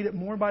motivated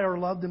more by our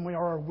love than we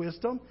are our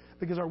wisdom.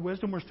 Because our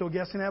wisdom we're still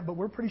guessing at, but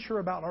we're pretty sure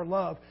about our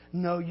love.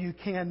 No, you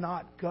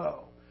cannot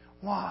go.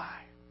 Why?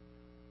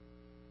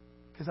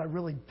 Because I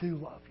really do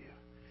love you.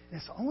 And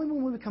it's only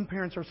when we become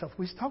parents ourselves.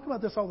 We talk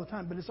about this all the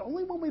time, but it's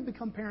only when we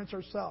become parents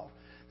ourselves.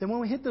 Then when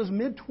we hit those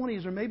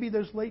mid-20s or maybe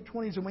those late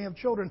 20s and we have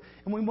children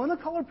and we want to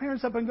call our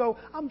parents up and go,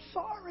 I'm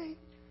sorry.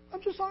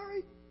 I'm just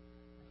sorry.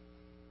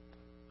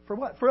 For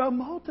what? For a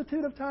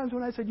multitude of times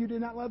when I said you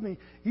did not love me,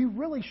 you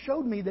really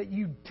showed me that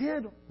you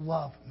did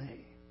love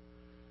me.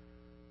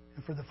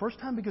 And for the first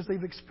time, because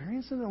they've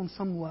experienced it on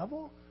some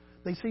level,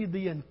 they see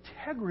the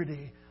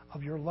integrity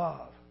of your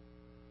love.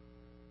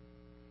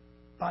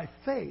 By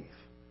faith,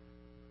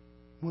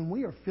 when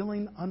we are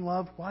feeling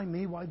unloved, why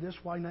me, why this,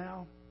 why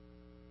now?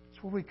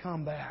 It's where we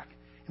come back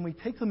and we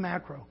take the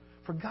macro,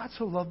 for God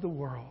so loved the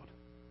world,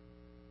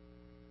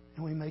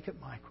 and we make it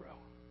micro.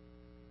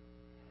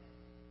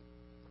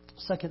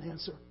 Second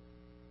answer.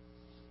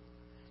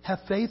 Have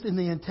faith in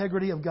the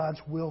integrity of God's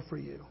will for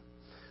you.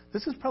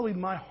 This is probably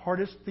my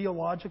hardest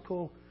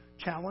theological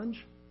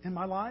challenge in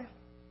my life,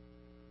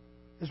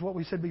 is what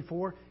we said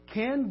before.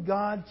 Can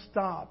God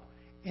stop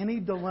any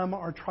dilemma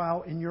or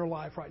trial in your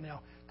life right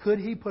now? Could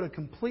He put a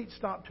complete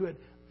stop to it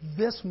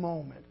this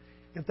moment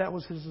if that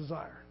was His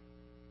desire?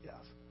 Yes.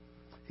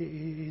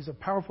 He's a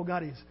powerful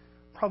God. He's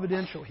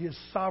providential. He is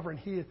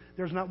sovereign.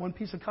 There's not one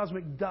piece of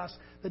cosmic dust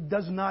that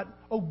does not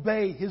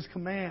obey His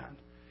command.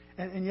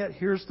 And yet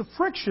here's the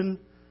friction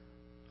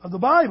of the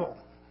Bible.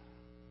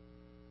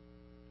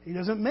 He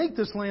doesn't make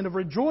this land of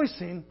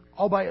rejoicing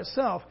all by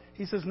itself.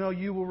 He says, no,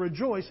 you will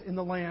rejoice in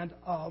the land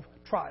of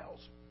trials.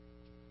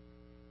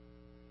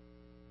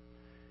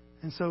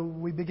 And so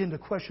we begin to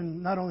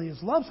question not only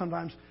His love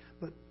sometimes,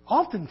 but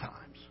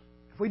oftentimes,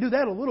 if we do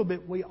that a little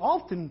bit, we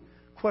often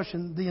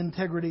question the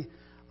integrity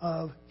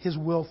of His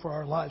will for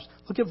our lives.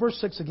 Look at verse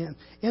 6 again.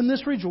 In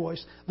this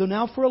rejoice, though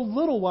now for a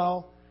little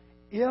while,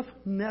 if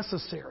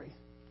necessary.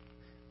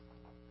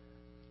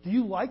 Do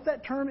you like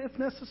that term, if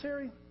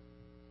necessary?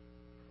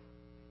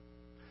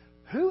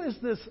 Who is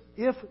this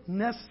if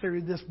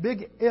necessary, this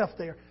big if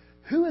there?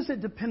 Who is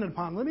it dependent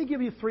upon? Let me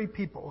give you three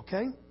people,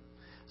 okay?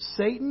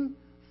 Satan,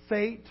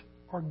 fate,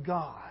 or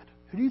God.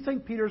 Who do you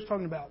think Peter is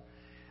talking about?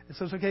 It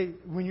says, okay,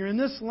 when you're in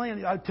this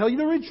land, I tell you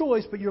to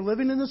rejoice, but you're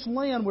living in this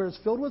land where it's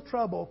filled with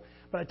trouble,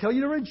 but I tell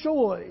you to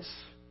rejoice.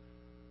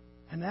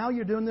 And now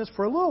you're doing this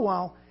for a little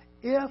while,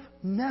 if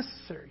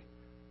necessary.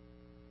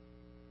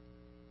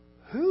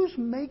 Who's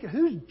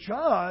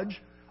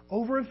judge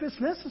over if it's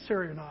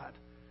necessary or not?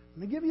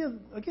 Let me give you,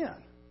 again,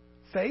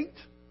 fate,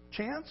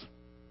 chance,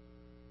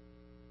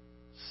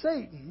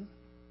 Satan,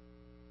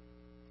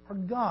 or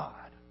God.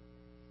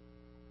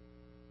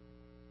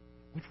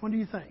 Which one do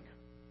you think?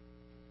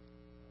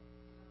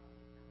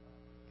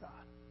 God.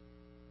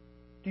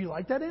 Do you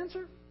like that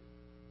answer?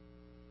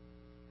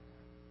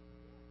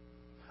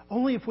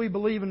 Only if we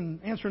believe in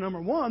answer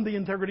number one, the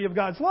integrity of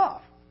God's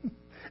love.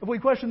 If we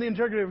question the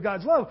integrity of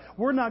God's love,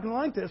 we're not going to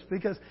like this,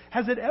 because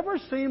has it ever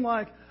seemed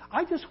like,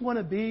 I just want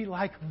to be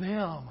like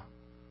them?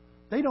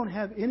 They don't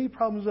have any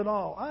problems at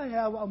all. I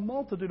have a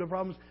multitude of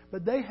problems,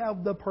 but they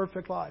have the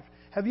perfect life.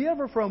 Have you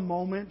ever for a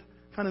moment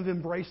kind of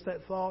embraced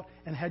that thought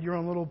and had your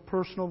own little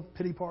personal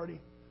pity party?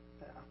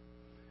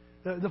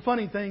 Yeah. The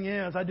funny thing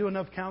is, I do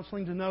enough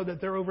counseling to know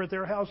that they're over at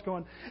their house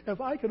going,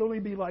 if I could only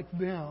be like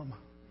them,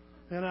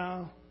 you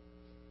know.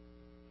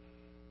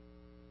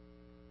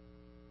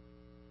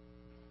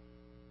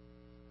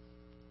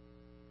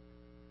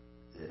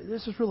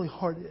 This is really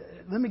hard.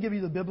 Let me give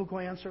you the biblical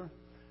answer.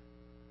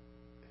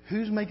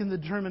 Who's making the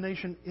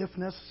determination if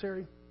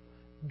necessary?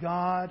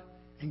 God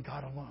and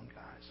God alone,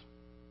 guys.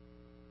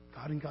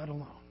 God and God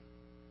alone.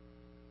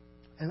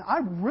 And I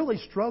really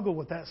struggle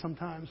with that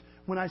sometimes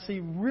when I see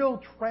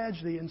real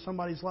tragedy in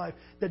somebody's life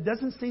that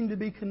doesn't seem to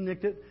be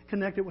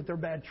connected with their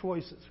bad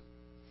choices.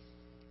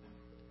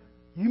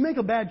 You make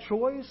a bad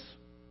choice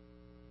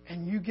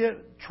and you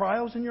get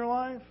trials in your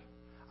life.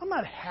 I'm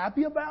not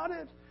happy about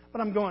it,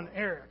 but I'm going,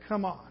 Eric,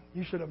 come on.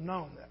 You should have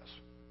known this.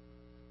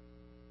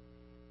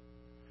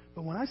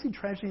 But when I see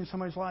tragedy in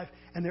somebody's life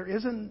and there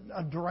isn't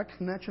a direct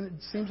connection, it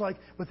seems like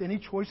with any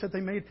choice that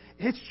they made,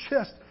 it's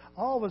just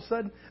all of a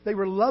sudden they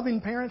were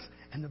loving parents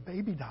and the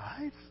baby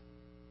died.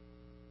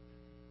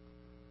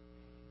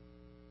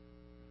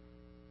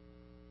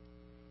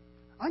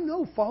 I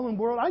know fallen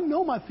world. I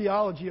know my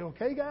theology,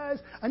 okay, guys?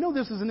 I know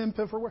this is an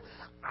imperfect word.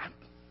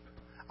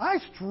 I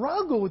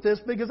struggle with this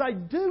because I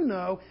do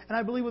know, and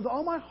I believe with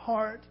all my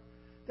heart,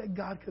 that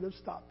God could have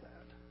stopped that.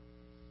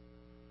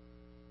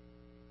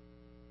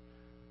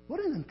 What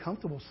an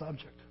uncomfortable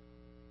subject.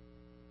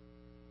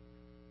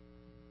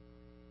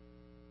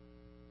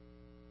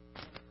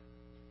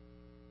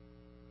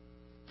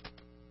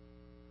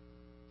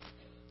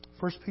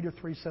 1 Peter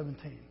 3:17.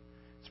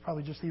 It's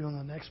probably just even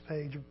on the next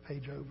page or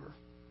page over.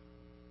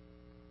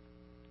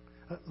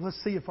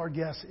 Let's see if our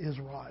guess is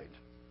right.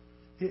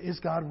 Is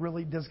God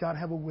really, does God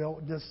have a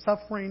will? Does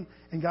suffering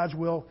and God's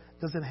will,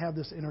 does it have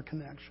this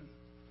interconnection?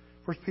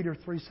 1 Peter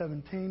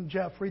 3:17.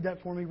 Jeff, read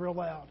that for me real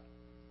loud.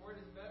 For it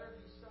is better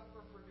to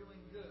suffer for doing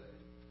good,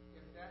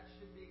 if that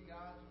should be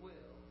God's will,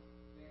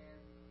 than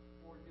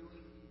for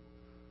doing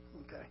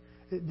evil.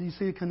 Okay. Do you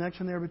see a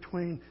connection there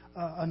between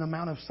an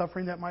amount of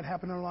suffering that might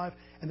happen in our life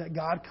and that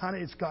God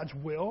it's God's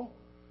will,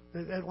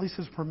 at least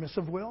His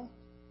permissive will?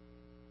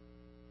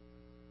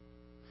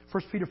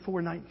 1 Peter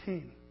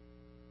 4:19.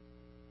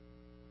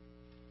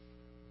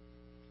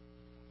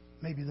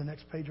 Maybe the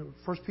next page.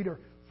 1 Peter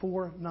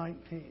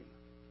 4:19.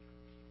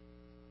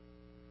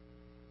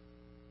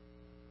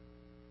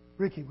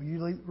 Ricky, will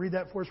you read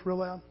that for us real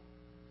loud?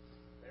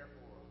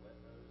 Therefore, let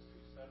those who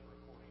suffer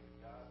according to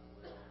God's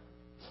will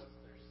entrust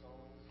their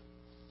souls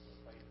to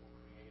a faithful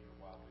Creator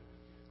while doing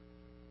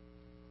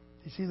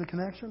good. Do you see the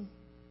connection?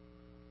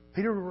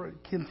 Peter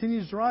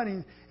continues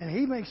writing, and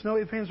he makes no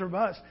ifs, ands, or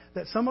buts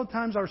that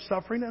sometimes our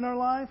suffering in our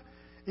life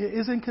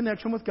is in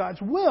connection with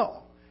God's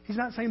will. He's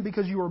not saying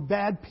because you are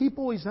bad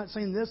people. He's not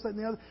saying this, that, and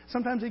the other.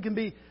 Sometimes it can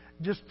be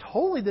just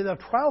totally that a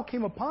trial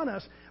came upon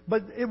us,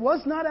 but it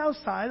was not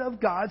outside of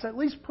God's at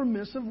least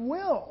permissive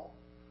will.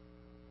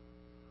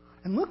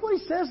 And look what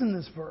he says in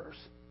this verse.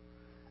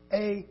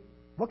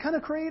 What kind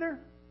of creator?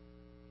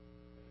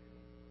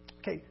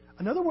 Okay,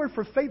 another word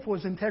for faithful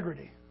is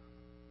integrity.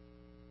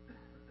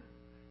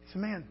 He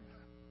said, man,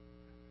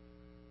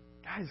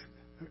 guys,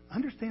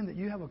 understand that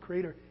you have a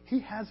creator. He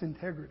has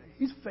integrity.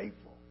 He's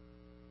faithful.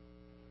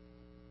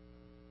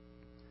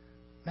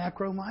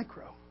 Macro,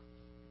 micro.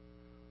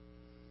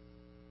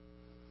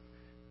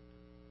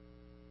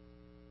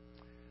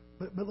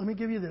 But let me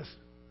give you this.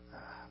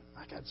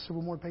 I got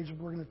several more pages.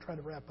 We're going to try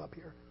to wrap up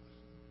here.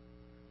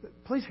 But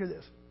please hear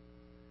this.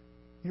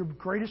 Your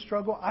greatest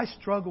struggle, I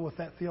struggle with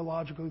that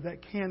theologically, that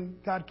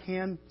God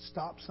can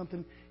stop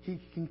something. He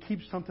can keep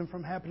something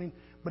from happening,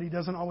 but He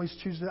doesn't always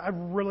choose it. I've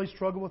really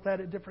struggled with that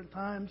at different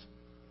times.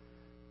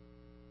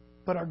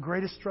 But our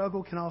greatest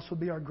struggle can also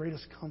be our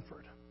greatest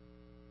comfort.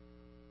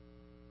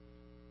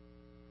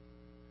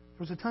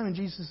 There was a time in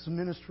Jesus'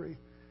 ministry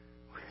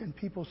when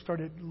people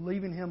started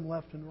leaving Him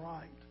left and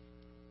right.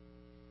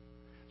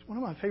 It's one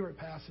of my favorite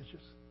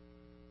passages.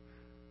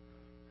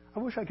 I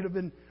wish I could have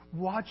been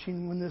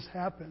watching when this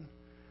happened.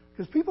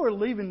 Because people are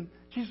leaving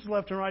Jesus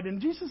left and right, and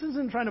Jesus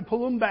isn't trying to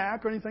pull them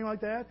back or anything like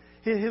that.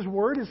 His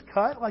word is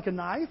cut like a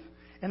knife,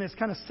 and it's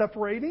kind of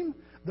separating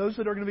those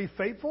that are going to be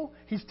faithful.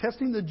 He's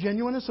testing the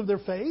genuineness of their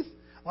faith,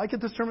 like at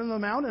the Sermon on the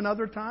Mount and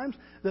other times,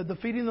 the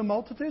feeding the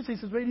multitudes. He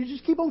says, "Wait, you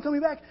just keep on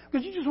coming back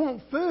because you just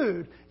want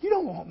food. You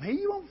don't want me,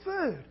 you want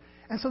food."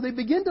 And so they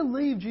begin to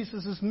leave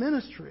Jesus'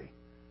 ministry.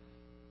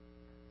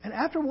 And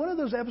after one of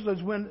those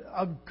episodes, when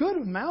a good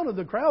amount of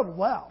the crowd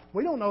left,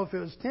 we don't know if it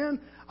was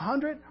 10,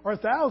 100, or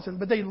 1,000,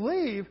 but they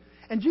leave,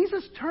 and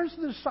Jesus turns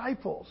to the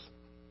disciples.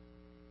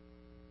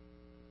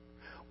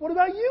 What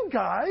about you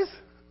guys?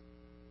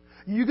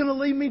 You going to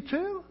leave me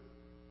too?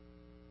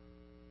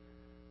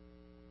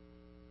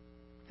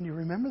 And you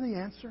remember the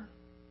answer?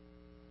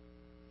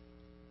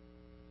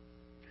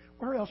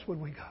 Where else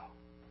would we go?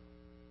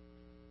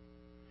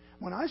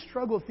 When I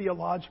struggle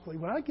theologically,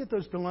 when I get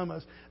those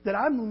dilemmas, that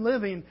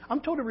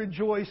I'm told to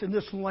rejoice in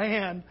this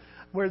land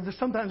where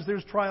sometimes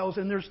there's trials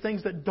and there's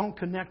things that don't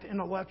connect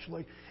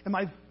intellectually. And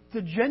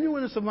the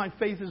genuineness of my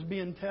faith is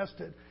being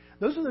tested.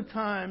 Those are the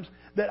times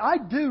that I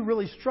do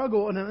really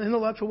struggle in an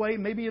intellectual way,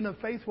 maybe in a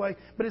faith way,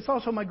 but it's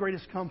also my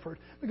greatest comfort.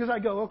 Because I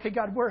go, okay,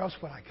 God, where else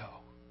would I go?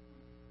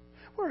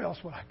 Where else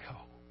would I go?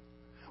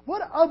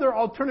 What other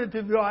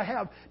alternative do I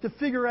have to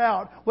figure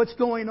out what's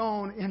going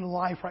on in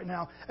life right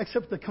now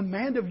except the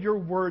command of your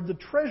word, the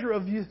treasure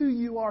of you, who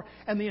you are,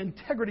 and the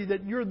integrity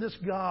that you're this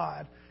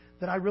God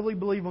that I really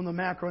believe on the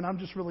macro, and I'm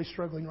just really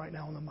struggling right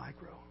now on the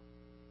micro.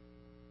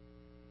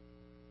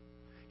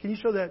 Can you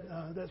show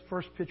that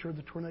first picture of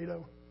the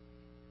tornado?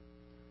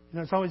 You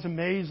know, it's always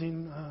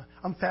amazing.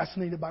 I'm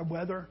fascinated by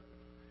weather.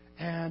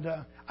 And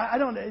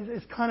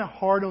it's kind of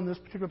hard on this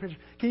particular picture.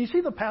 Can you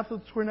see the path of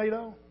the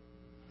tornado?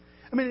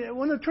 I mean,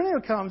 when a tornado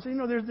comes, you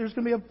know, there's going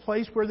to be a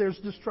place where there's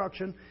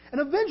destruction,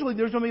 and eventually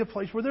there's going to be a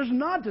place where there's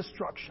not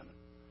destruction.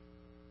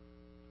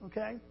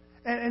 Okay?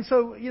 And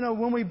so, you know,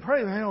 when we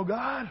pray,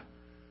 God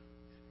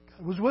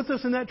was with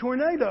us in that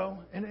tornado,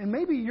 and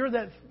maybe you're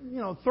that, you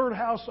know, third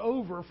house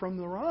over from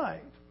the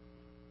right.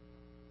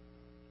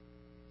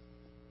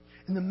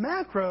 In the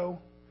macro,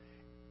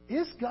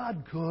 is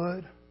God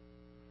good?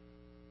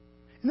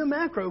 In the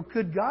macro,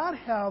 could God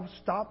have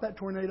stopped that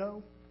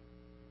tornado?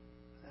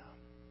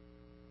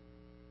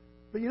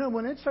 But you know,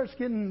 when it starts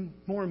getting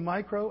more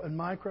micro and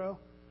micro,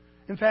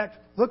 in fact,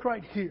 look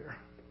right here.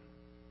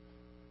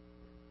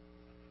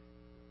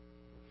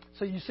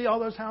 So you see all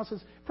those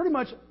houses pretty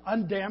much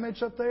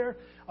undamaged up there.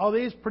 All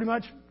these pretty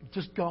much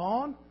just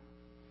gone.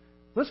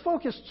 Let's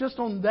focus just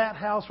on that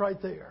house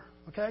right there.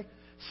 Okay?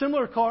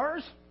 Similar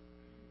cars.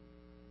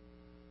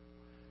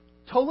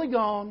 Totally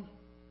gone.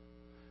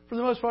 for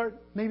the most part,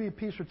 maybe a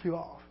piece or two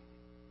off.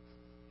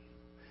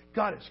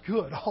 God is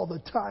good all the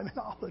time and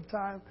all the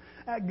time.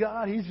 At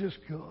God, He's just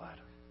good.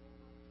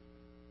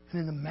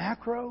 And in the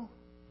macro,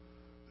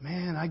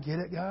 man, I get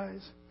it,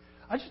 guys.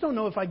 I just don't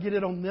know if I get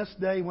it on this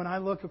day when I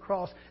look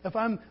across. If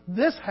I'm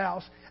this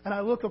house and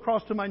I look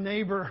across to my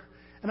neighbor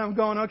and I'm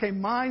going, okay,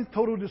 mine,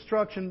 total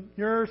destruction.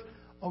 Yours,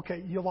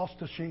 okay, you lost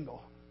a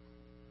shingle.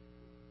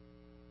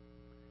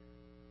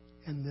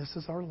 And this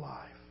is our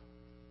life.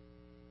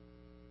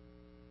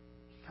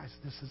 Guys,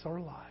 this is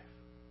our life.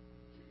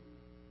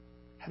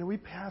 How do we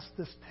pass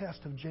this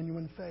test of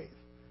genuine faith?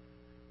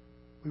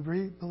 We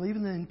believe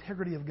in the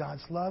integrity of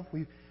God's love.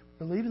 We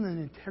believe in the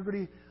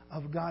integrity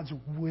of God's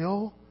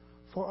will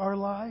for our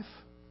life.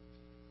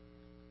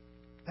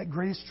 That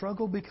greatest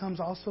struggle becomes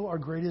also our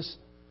greatest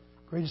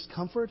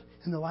comfort.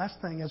 And the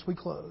last thing as we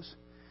close,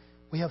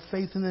 we have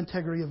faith in the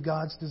integrity of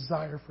God's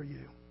desire for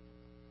you.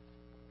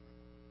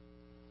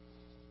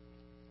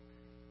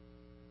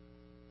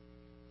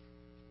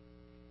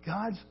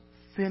 God's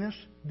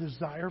finished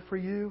desire for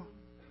you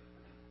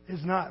is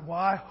not, well,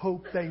 I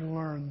hope they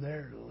learn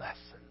their lesson.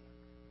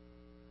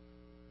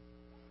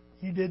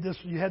 You did this,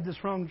 you had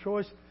this wrong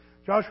choice,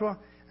 Joshua,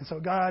 and so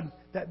God,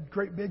 that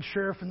great big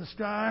sheriff in the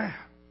sky,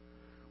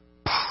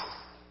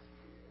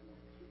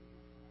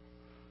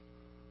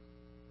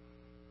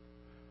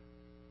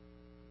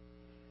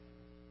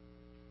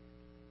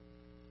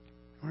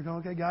 we're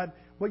going, okay, God,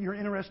 what you're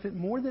interested in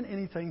more than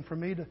anything for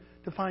me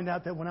to find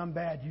out that when I'm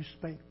bad, you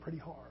spank pretty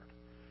hard.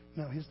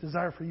 No, His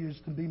desire for you is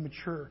to be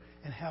mature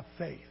and have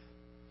faith.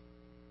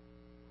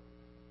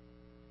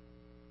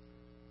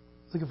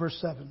 Look at verse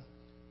 7.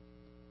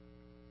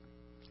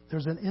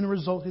 There's an end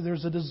result here.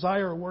 There's a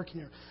desire working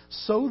here.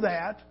 So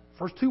that,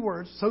 first two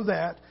words, so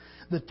that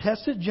the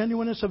tested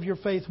genuineness of your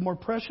faith, more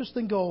precious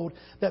than gold,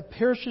 that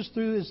perishes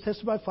through is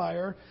tested by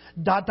fire, ...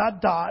 Now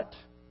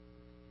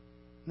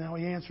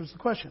he answers the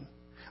question.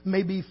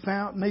 May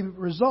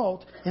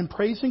result in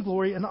praise and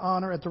glory and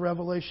honor at the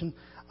revelation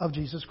of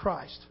Jesus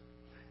Christ.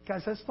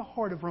 Guys, that's the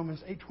heart of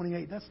Romans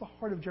 8:28. That's the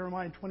heart of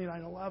Jeremiah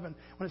 29:11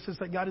 when it says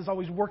that God is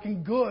always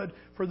working good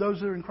for those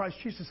that are in Christ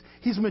Jesus.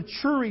 He's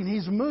maturing,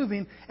 He's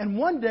moving, and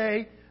one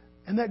day,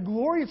 and that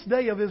glorious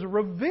day of His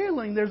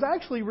revealing, there's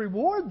actually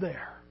reward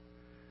there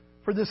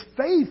for this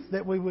faith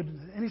that we would.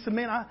 And He said,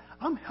 man,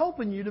 I'm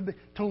helping you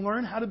to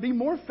learn how to be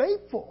more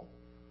faithful.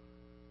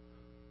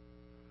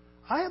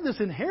 I have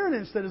this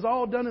inheritance that is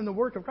all done in the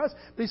work of Christ.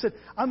 But He said,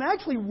 I'm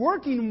actually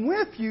working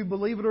with you,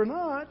 believe it or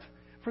not,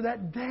 for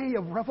that day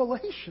of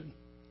revelation.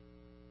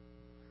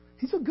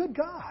 He's a good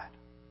God.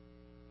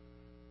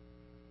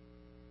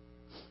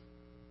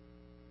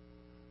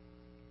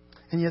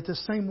 And yet the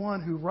same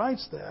one who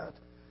writes that,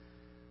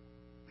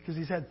 because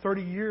he's had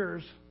 30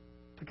 years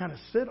to kind of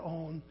sit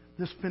on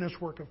this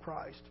finished work of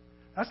Christ.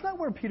 That's not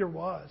where Peter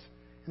was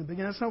in the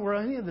beginning. That's not where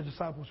any of the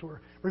disciples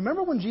were.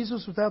 Remember when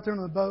Jesus was out there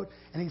on the boat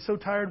and he's so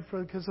tired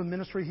because of the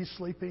ministry, he's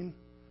sleeping?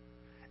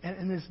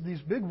 And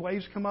these big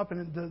waves come up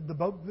and the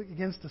boat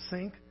begins to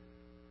sink?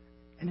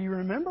 And do you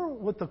remember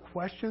what the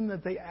question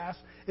that they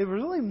asked? It was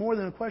really more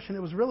than a question.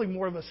 It was really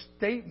more of a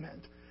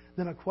statement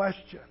than a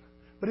question.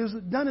 But it was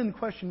done in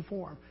question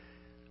form.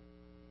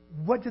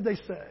 What did they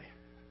say?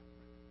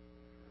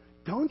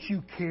 Don't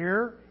you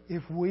care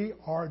if we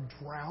are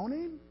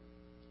drowning?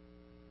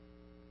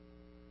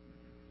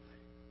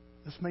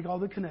 Let's make all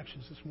the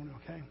connections this morning,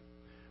 okay?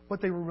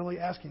 What they were really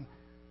asking,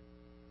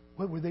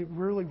 what they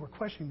really were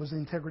questioning was the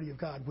integrity of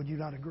God. Would you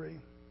not agree?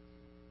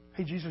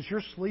 Hey, Jesus,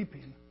 you're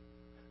sleeping.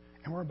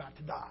 And we're about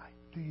to die.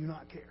 Do you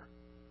not care?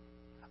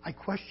 I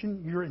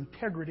question your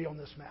integrity on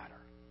this matter.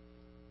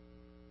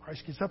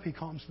 Christ gets up. He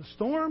calms the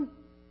storm.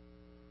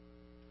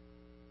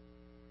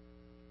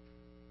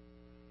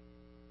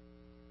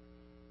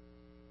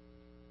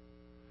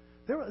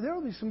 There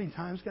will be so many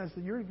times, guys,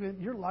 that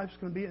your life's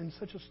going to be in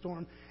such a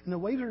storm, and the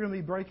waves are going to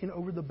be breaking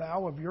over the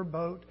bow of your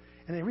boat,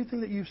 and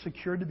everything that you've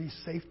secured to be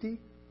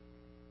safety.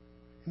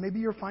 It may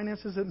be your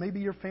finances, it may be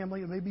your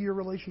family, it may be your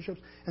relationships,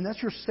 and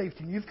that's your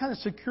safety. You've kind of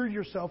secured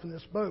yourself in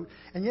this boat,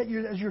 and yet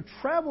as you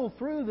travel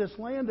through this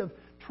land of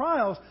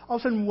trials, all of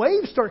a sudden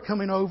waves start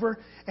coming over,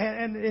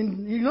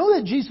 and you know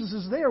that Jesus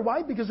is there.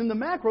 Why? Because in the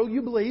macro,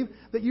 you believe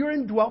that you're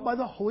indwelt by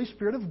the Holy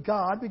Spirit of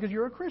God because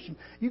you're a Christian.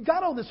 You've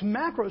got all this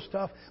macro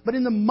stuff, but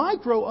in the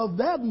micro of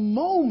that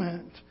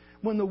moment,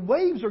 when the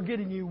waves are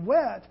getting you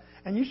wet,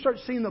 and you start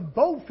seeing the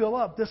boat fill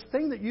up, this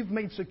thing that you've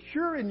made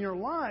secure in your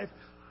life,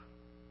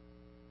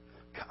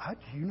 God,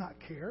 do you not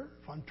care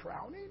if I'm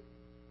drowning?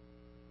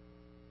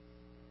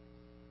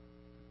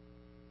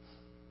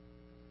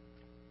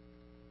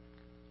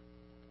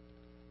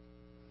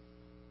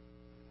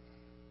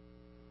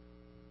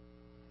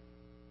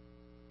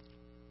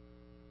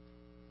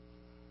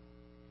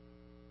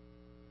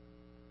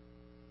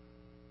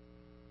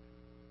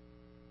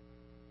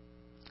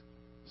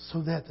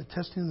 So that the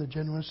testing and the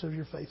genuineness of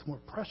your faith, more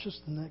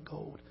precious than that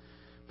gold,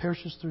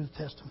 perishes through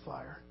the test and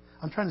fire.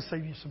 I'm trying to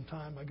save you some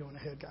time by going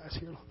ahead, guys,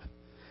 here a little bit.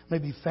 May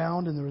be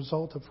found in the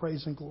result of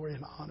praise and glory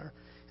and honor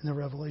in the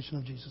revelation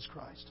of Jesus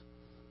Christ.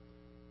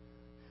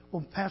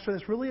 well, Pastor,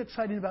 that's really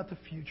exciting about the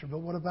future, but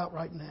what about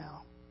right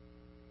now?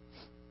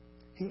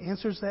 He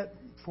answers that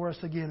for us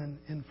again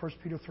in 1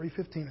 Peter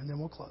 3:15, and then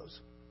we'll close.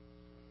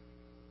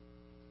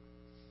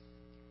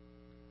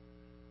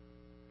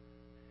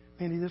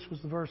 Andy, this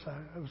was the verse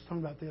I was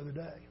talking about the other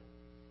day.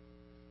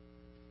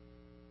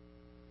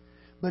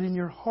 But in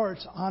your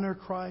hearts, honor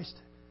Christ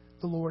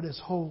the Lord as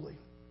holy.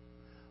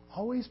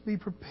 Always be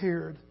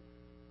prepared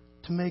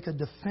to make a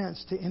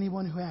defense to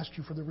anyone who asks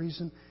you for the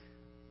reason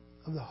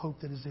of the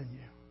hope that is in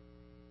you.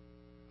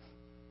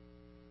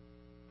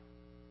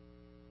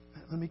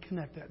 Let me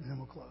connect that and then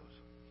we'll close.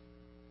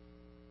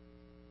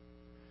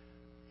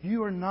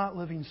 You are not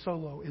living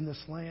solo in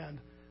this land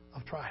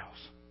of trials.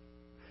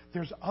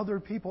 There's other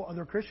people,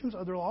 other Christians,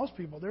 other lost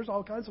people. There's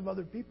all kinds of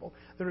other people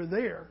that are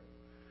there.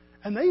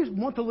 And they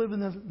want to live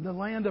in the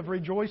land of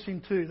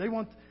rejoicing too. They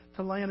want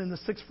to land in the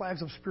Six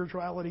Flags of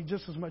spirituality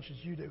just as much as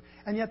you do.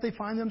 And yet they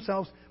find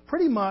themselves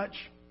pretty much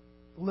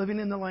living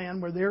in the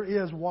land where there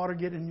is water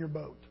getting in your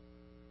boat.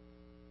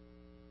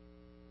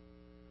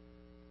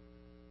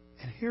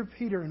 And here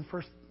Peter in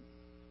 1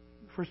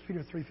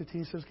 Peter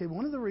 3:15 says, okay,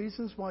 one of the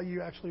reasons why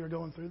you actually are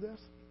going through this,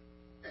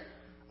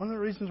 one of the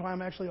reasons why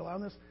I'm actually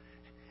allowing this,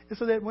 is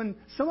so that when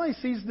somebody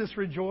sees this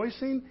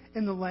rejoicing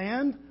in the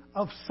land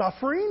of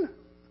suffering,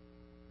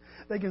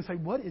 they can say,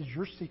 what is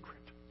your secret?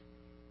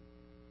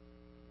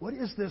 What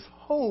is this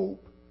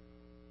hope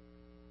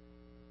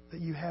that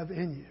you have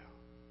in you?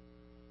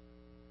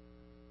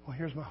 Well,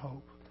 here's my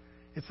hope.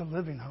 It's a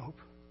living hope.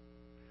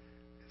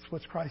 It's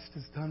what Christ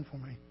has done for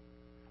me.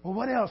 Well,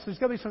 what else? There's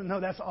got to be something. No,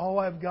 that's all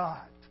I've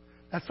got.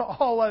 That's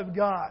all I've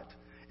got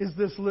is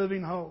this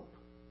living hope.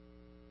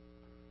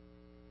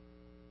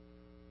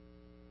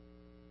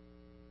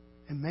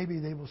 And maybe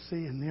they will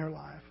see in their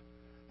life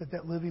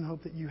that living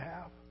hope that you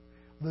have,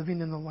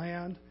 living in the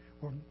land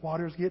where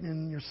water's getting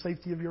in your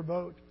safety of your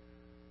boat,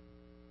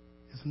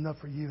 is enough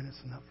for you and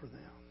it's enough for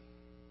them.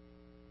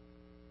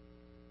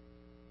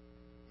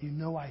 You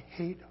know I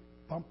hate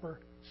bumper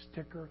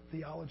sticker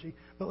theology,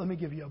 but let me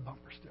give you a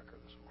bumper sticker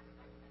this morning.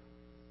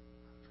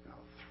 It's going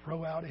to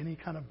throw out any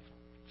kind of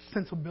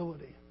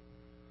sensibility.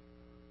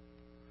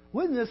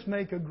 Wouldn't this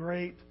make a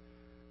great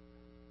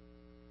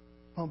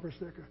bumper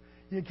sticker?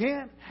 You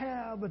can't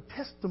have a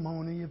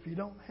testimony if you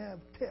don't have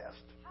test.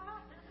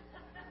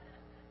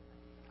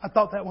 I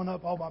thought that one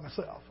up all by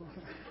myself.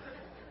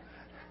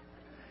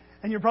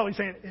 And you're probably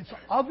saying, it's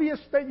obvious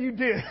that you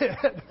did.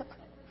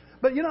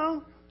 But you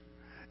know,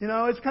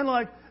 it's kind of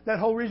like that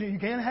whole reason you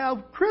can't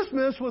have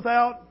Christmas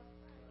without...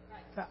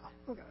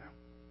 Okay.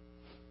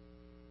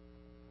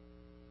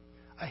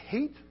 I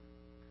hate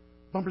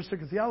bumper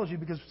sticker theology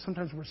because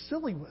sometimes we're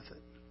silly with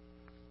it.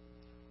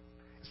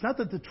 It's not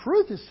that the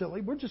truth is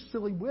silly, we're just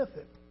silly with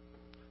it.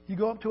 You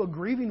go up to a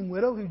grieving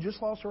widow who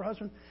just lost her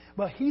husband,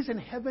 well, he's in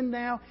heaven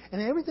now,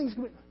 and everything's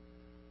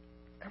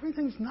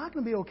not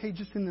going to be okay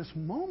just in this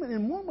moment.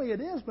 In one way it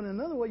is, but in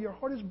another way your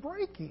heart is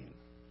breaking.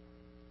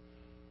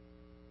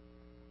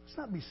 Let's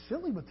not be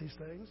silly with these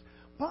things.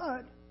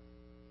 But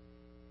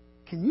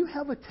can you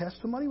have a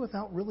testimony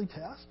without really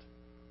test?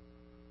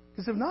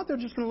 Because if not, they're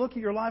just going to look at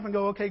your life and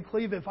go, okay,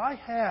 Cleve, if I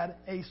had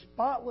a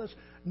spotless,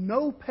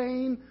 no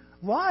pain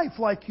life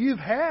like you've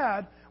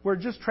had, where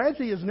just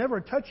tragedy has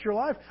never touched your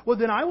life, well,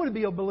 then I would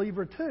be a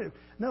believer too.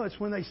 No, it's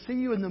when they see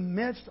you in the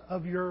midst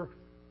of your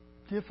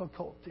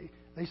difficulty.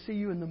 They see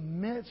you in the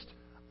midst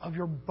of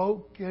your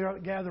boat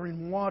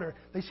gathering water.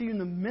 They see you in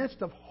the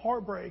midst of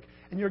heartbreak.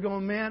 And you're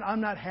going, man, I'm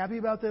not happy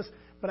about this,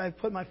 but I've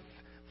put my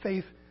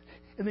faith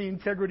in the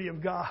integrity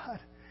of God.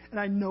 And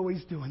I know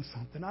He's doing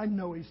something. I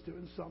know He's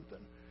doing something.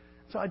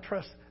 So I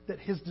trust that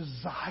His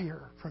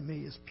desire for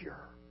me is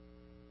pure.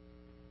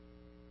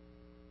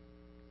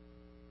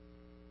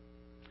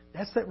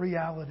 That's that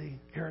reality,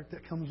 Eric,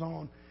 that comes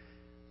on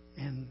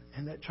in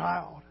that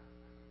child.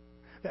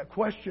 That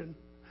question,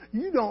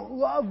 you don't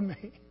love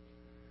me.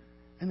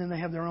 And then they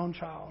have their own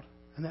child.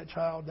 And that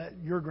child,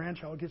 your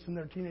grandchild, gets in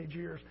their teenage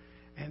years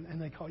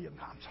and they call you,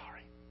 I'm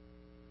sorry.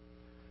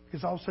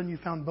 Because all of a sudden you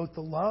found both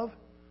the love,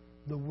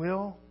 the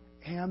will,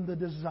 and the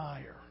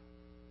desire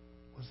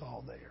was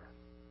all there.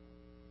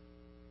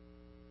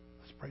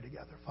 Let's pray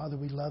together. Father,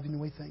 we love you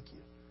and we thank you.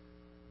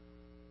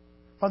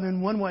 Father,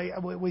 in one way,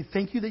 we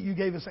thank you that you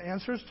gave us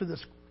answers to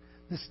this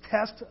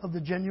test of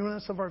the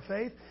genuineness of our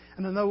faith.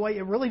 And in another way,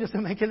 it really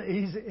doesn't make it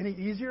any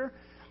easier,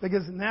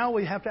 because now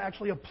we have to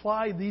actually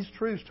apply these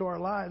truths to our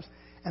lives.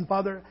 And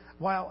Father,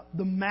 while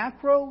the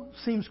macro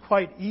seems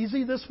quite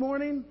easy this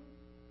morning,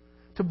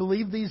 to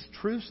believe these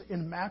truths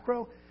in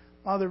macro,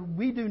 Father,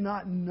 we do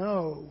not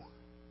know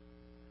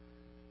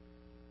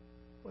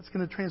what's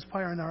going to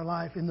transpire in our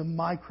life in the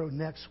micro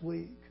next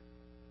week.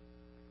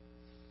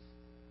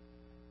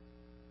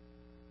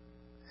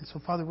 And so,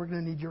 Father, we're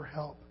going to need your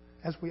help,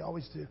 as we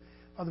always do.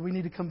 Father, we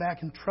need to come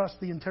back and trust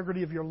the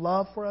integrity of your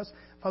love for us.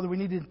 Father, we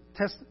need to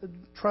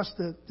trust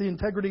the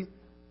integrity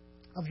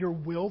of your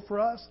will for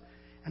us.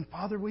 And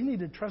Father, we need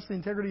to trust the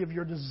integrity of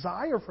your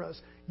desire for us.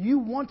 You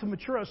want to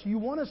mature us. You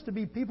want us to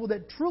be people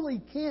that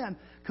truly can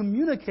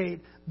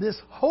communicate this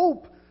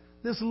hope,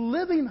 this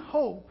living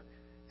hope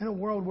in a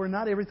world where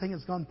not everything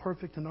has gone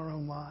perfect in our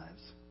own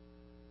lives.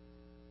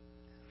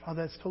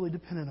 Father, that's totally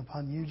dependent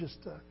upon you just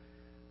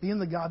being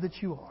the God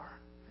that you are.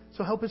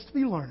 So help us to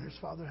be learners,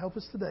 Father. Help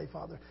us today,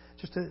 Father,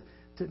 just to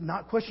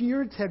not question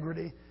your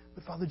integrity,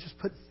 but, Father, just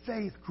put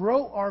faith,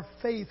 grow our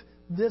faith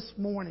this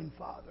morning,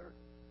 Father.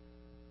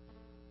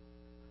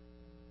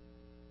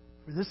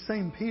 For this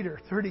same Peter,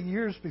 30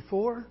 years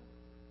before,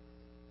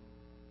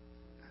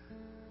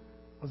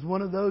 was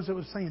one of those that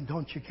was saying,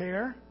 don't you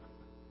care?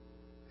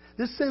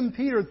 This same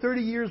Peter,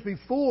 30 years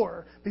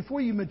before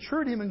you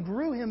matured him and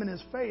grew him in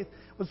his faith,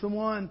 was the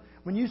one,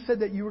 when you said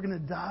that you were going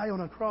to die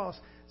on a cross,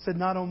 said,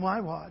 not on my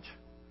watch.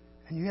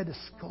 And you had to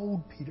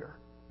scold Peter.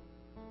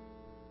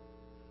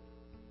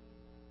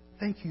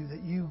 Thank you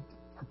that you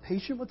are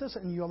patient with us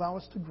and you allow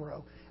us to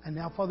grow. And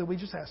now, Father, we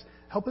just ask,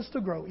 help us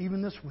to grow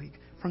even this week,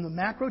 from the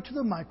macro to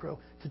the micro,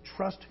 to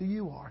trust who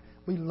you are.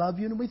 We love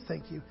you and we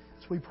thank you.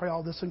 So we pray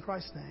all this in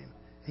Christ's name.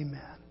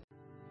 Amen.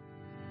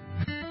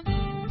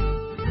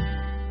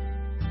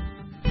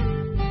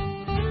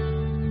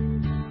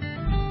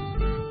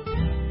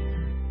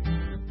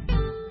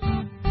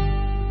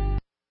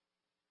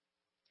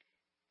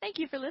 Thank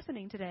you for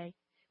listening today.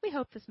 We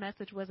hope this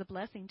message was a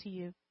blessing to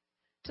you.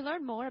 To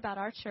learn more about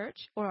our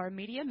church or our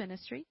media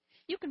ministry,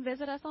 you can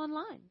visit us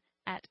online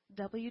at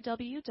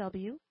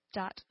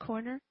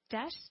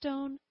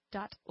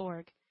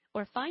www.corner-stone.org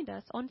or find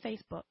us on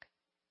Facebook.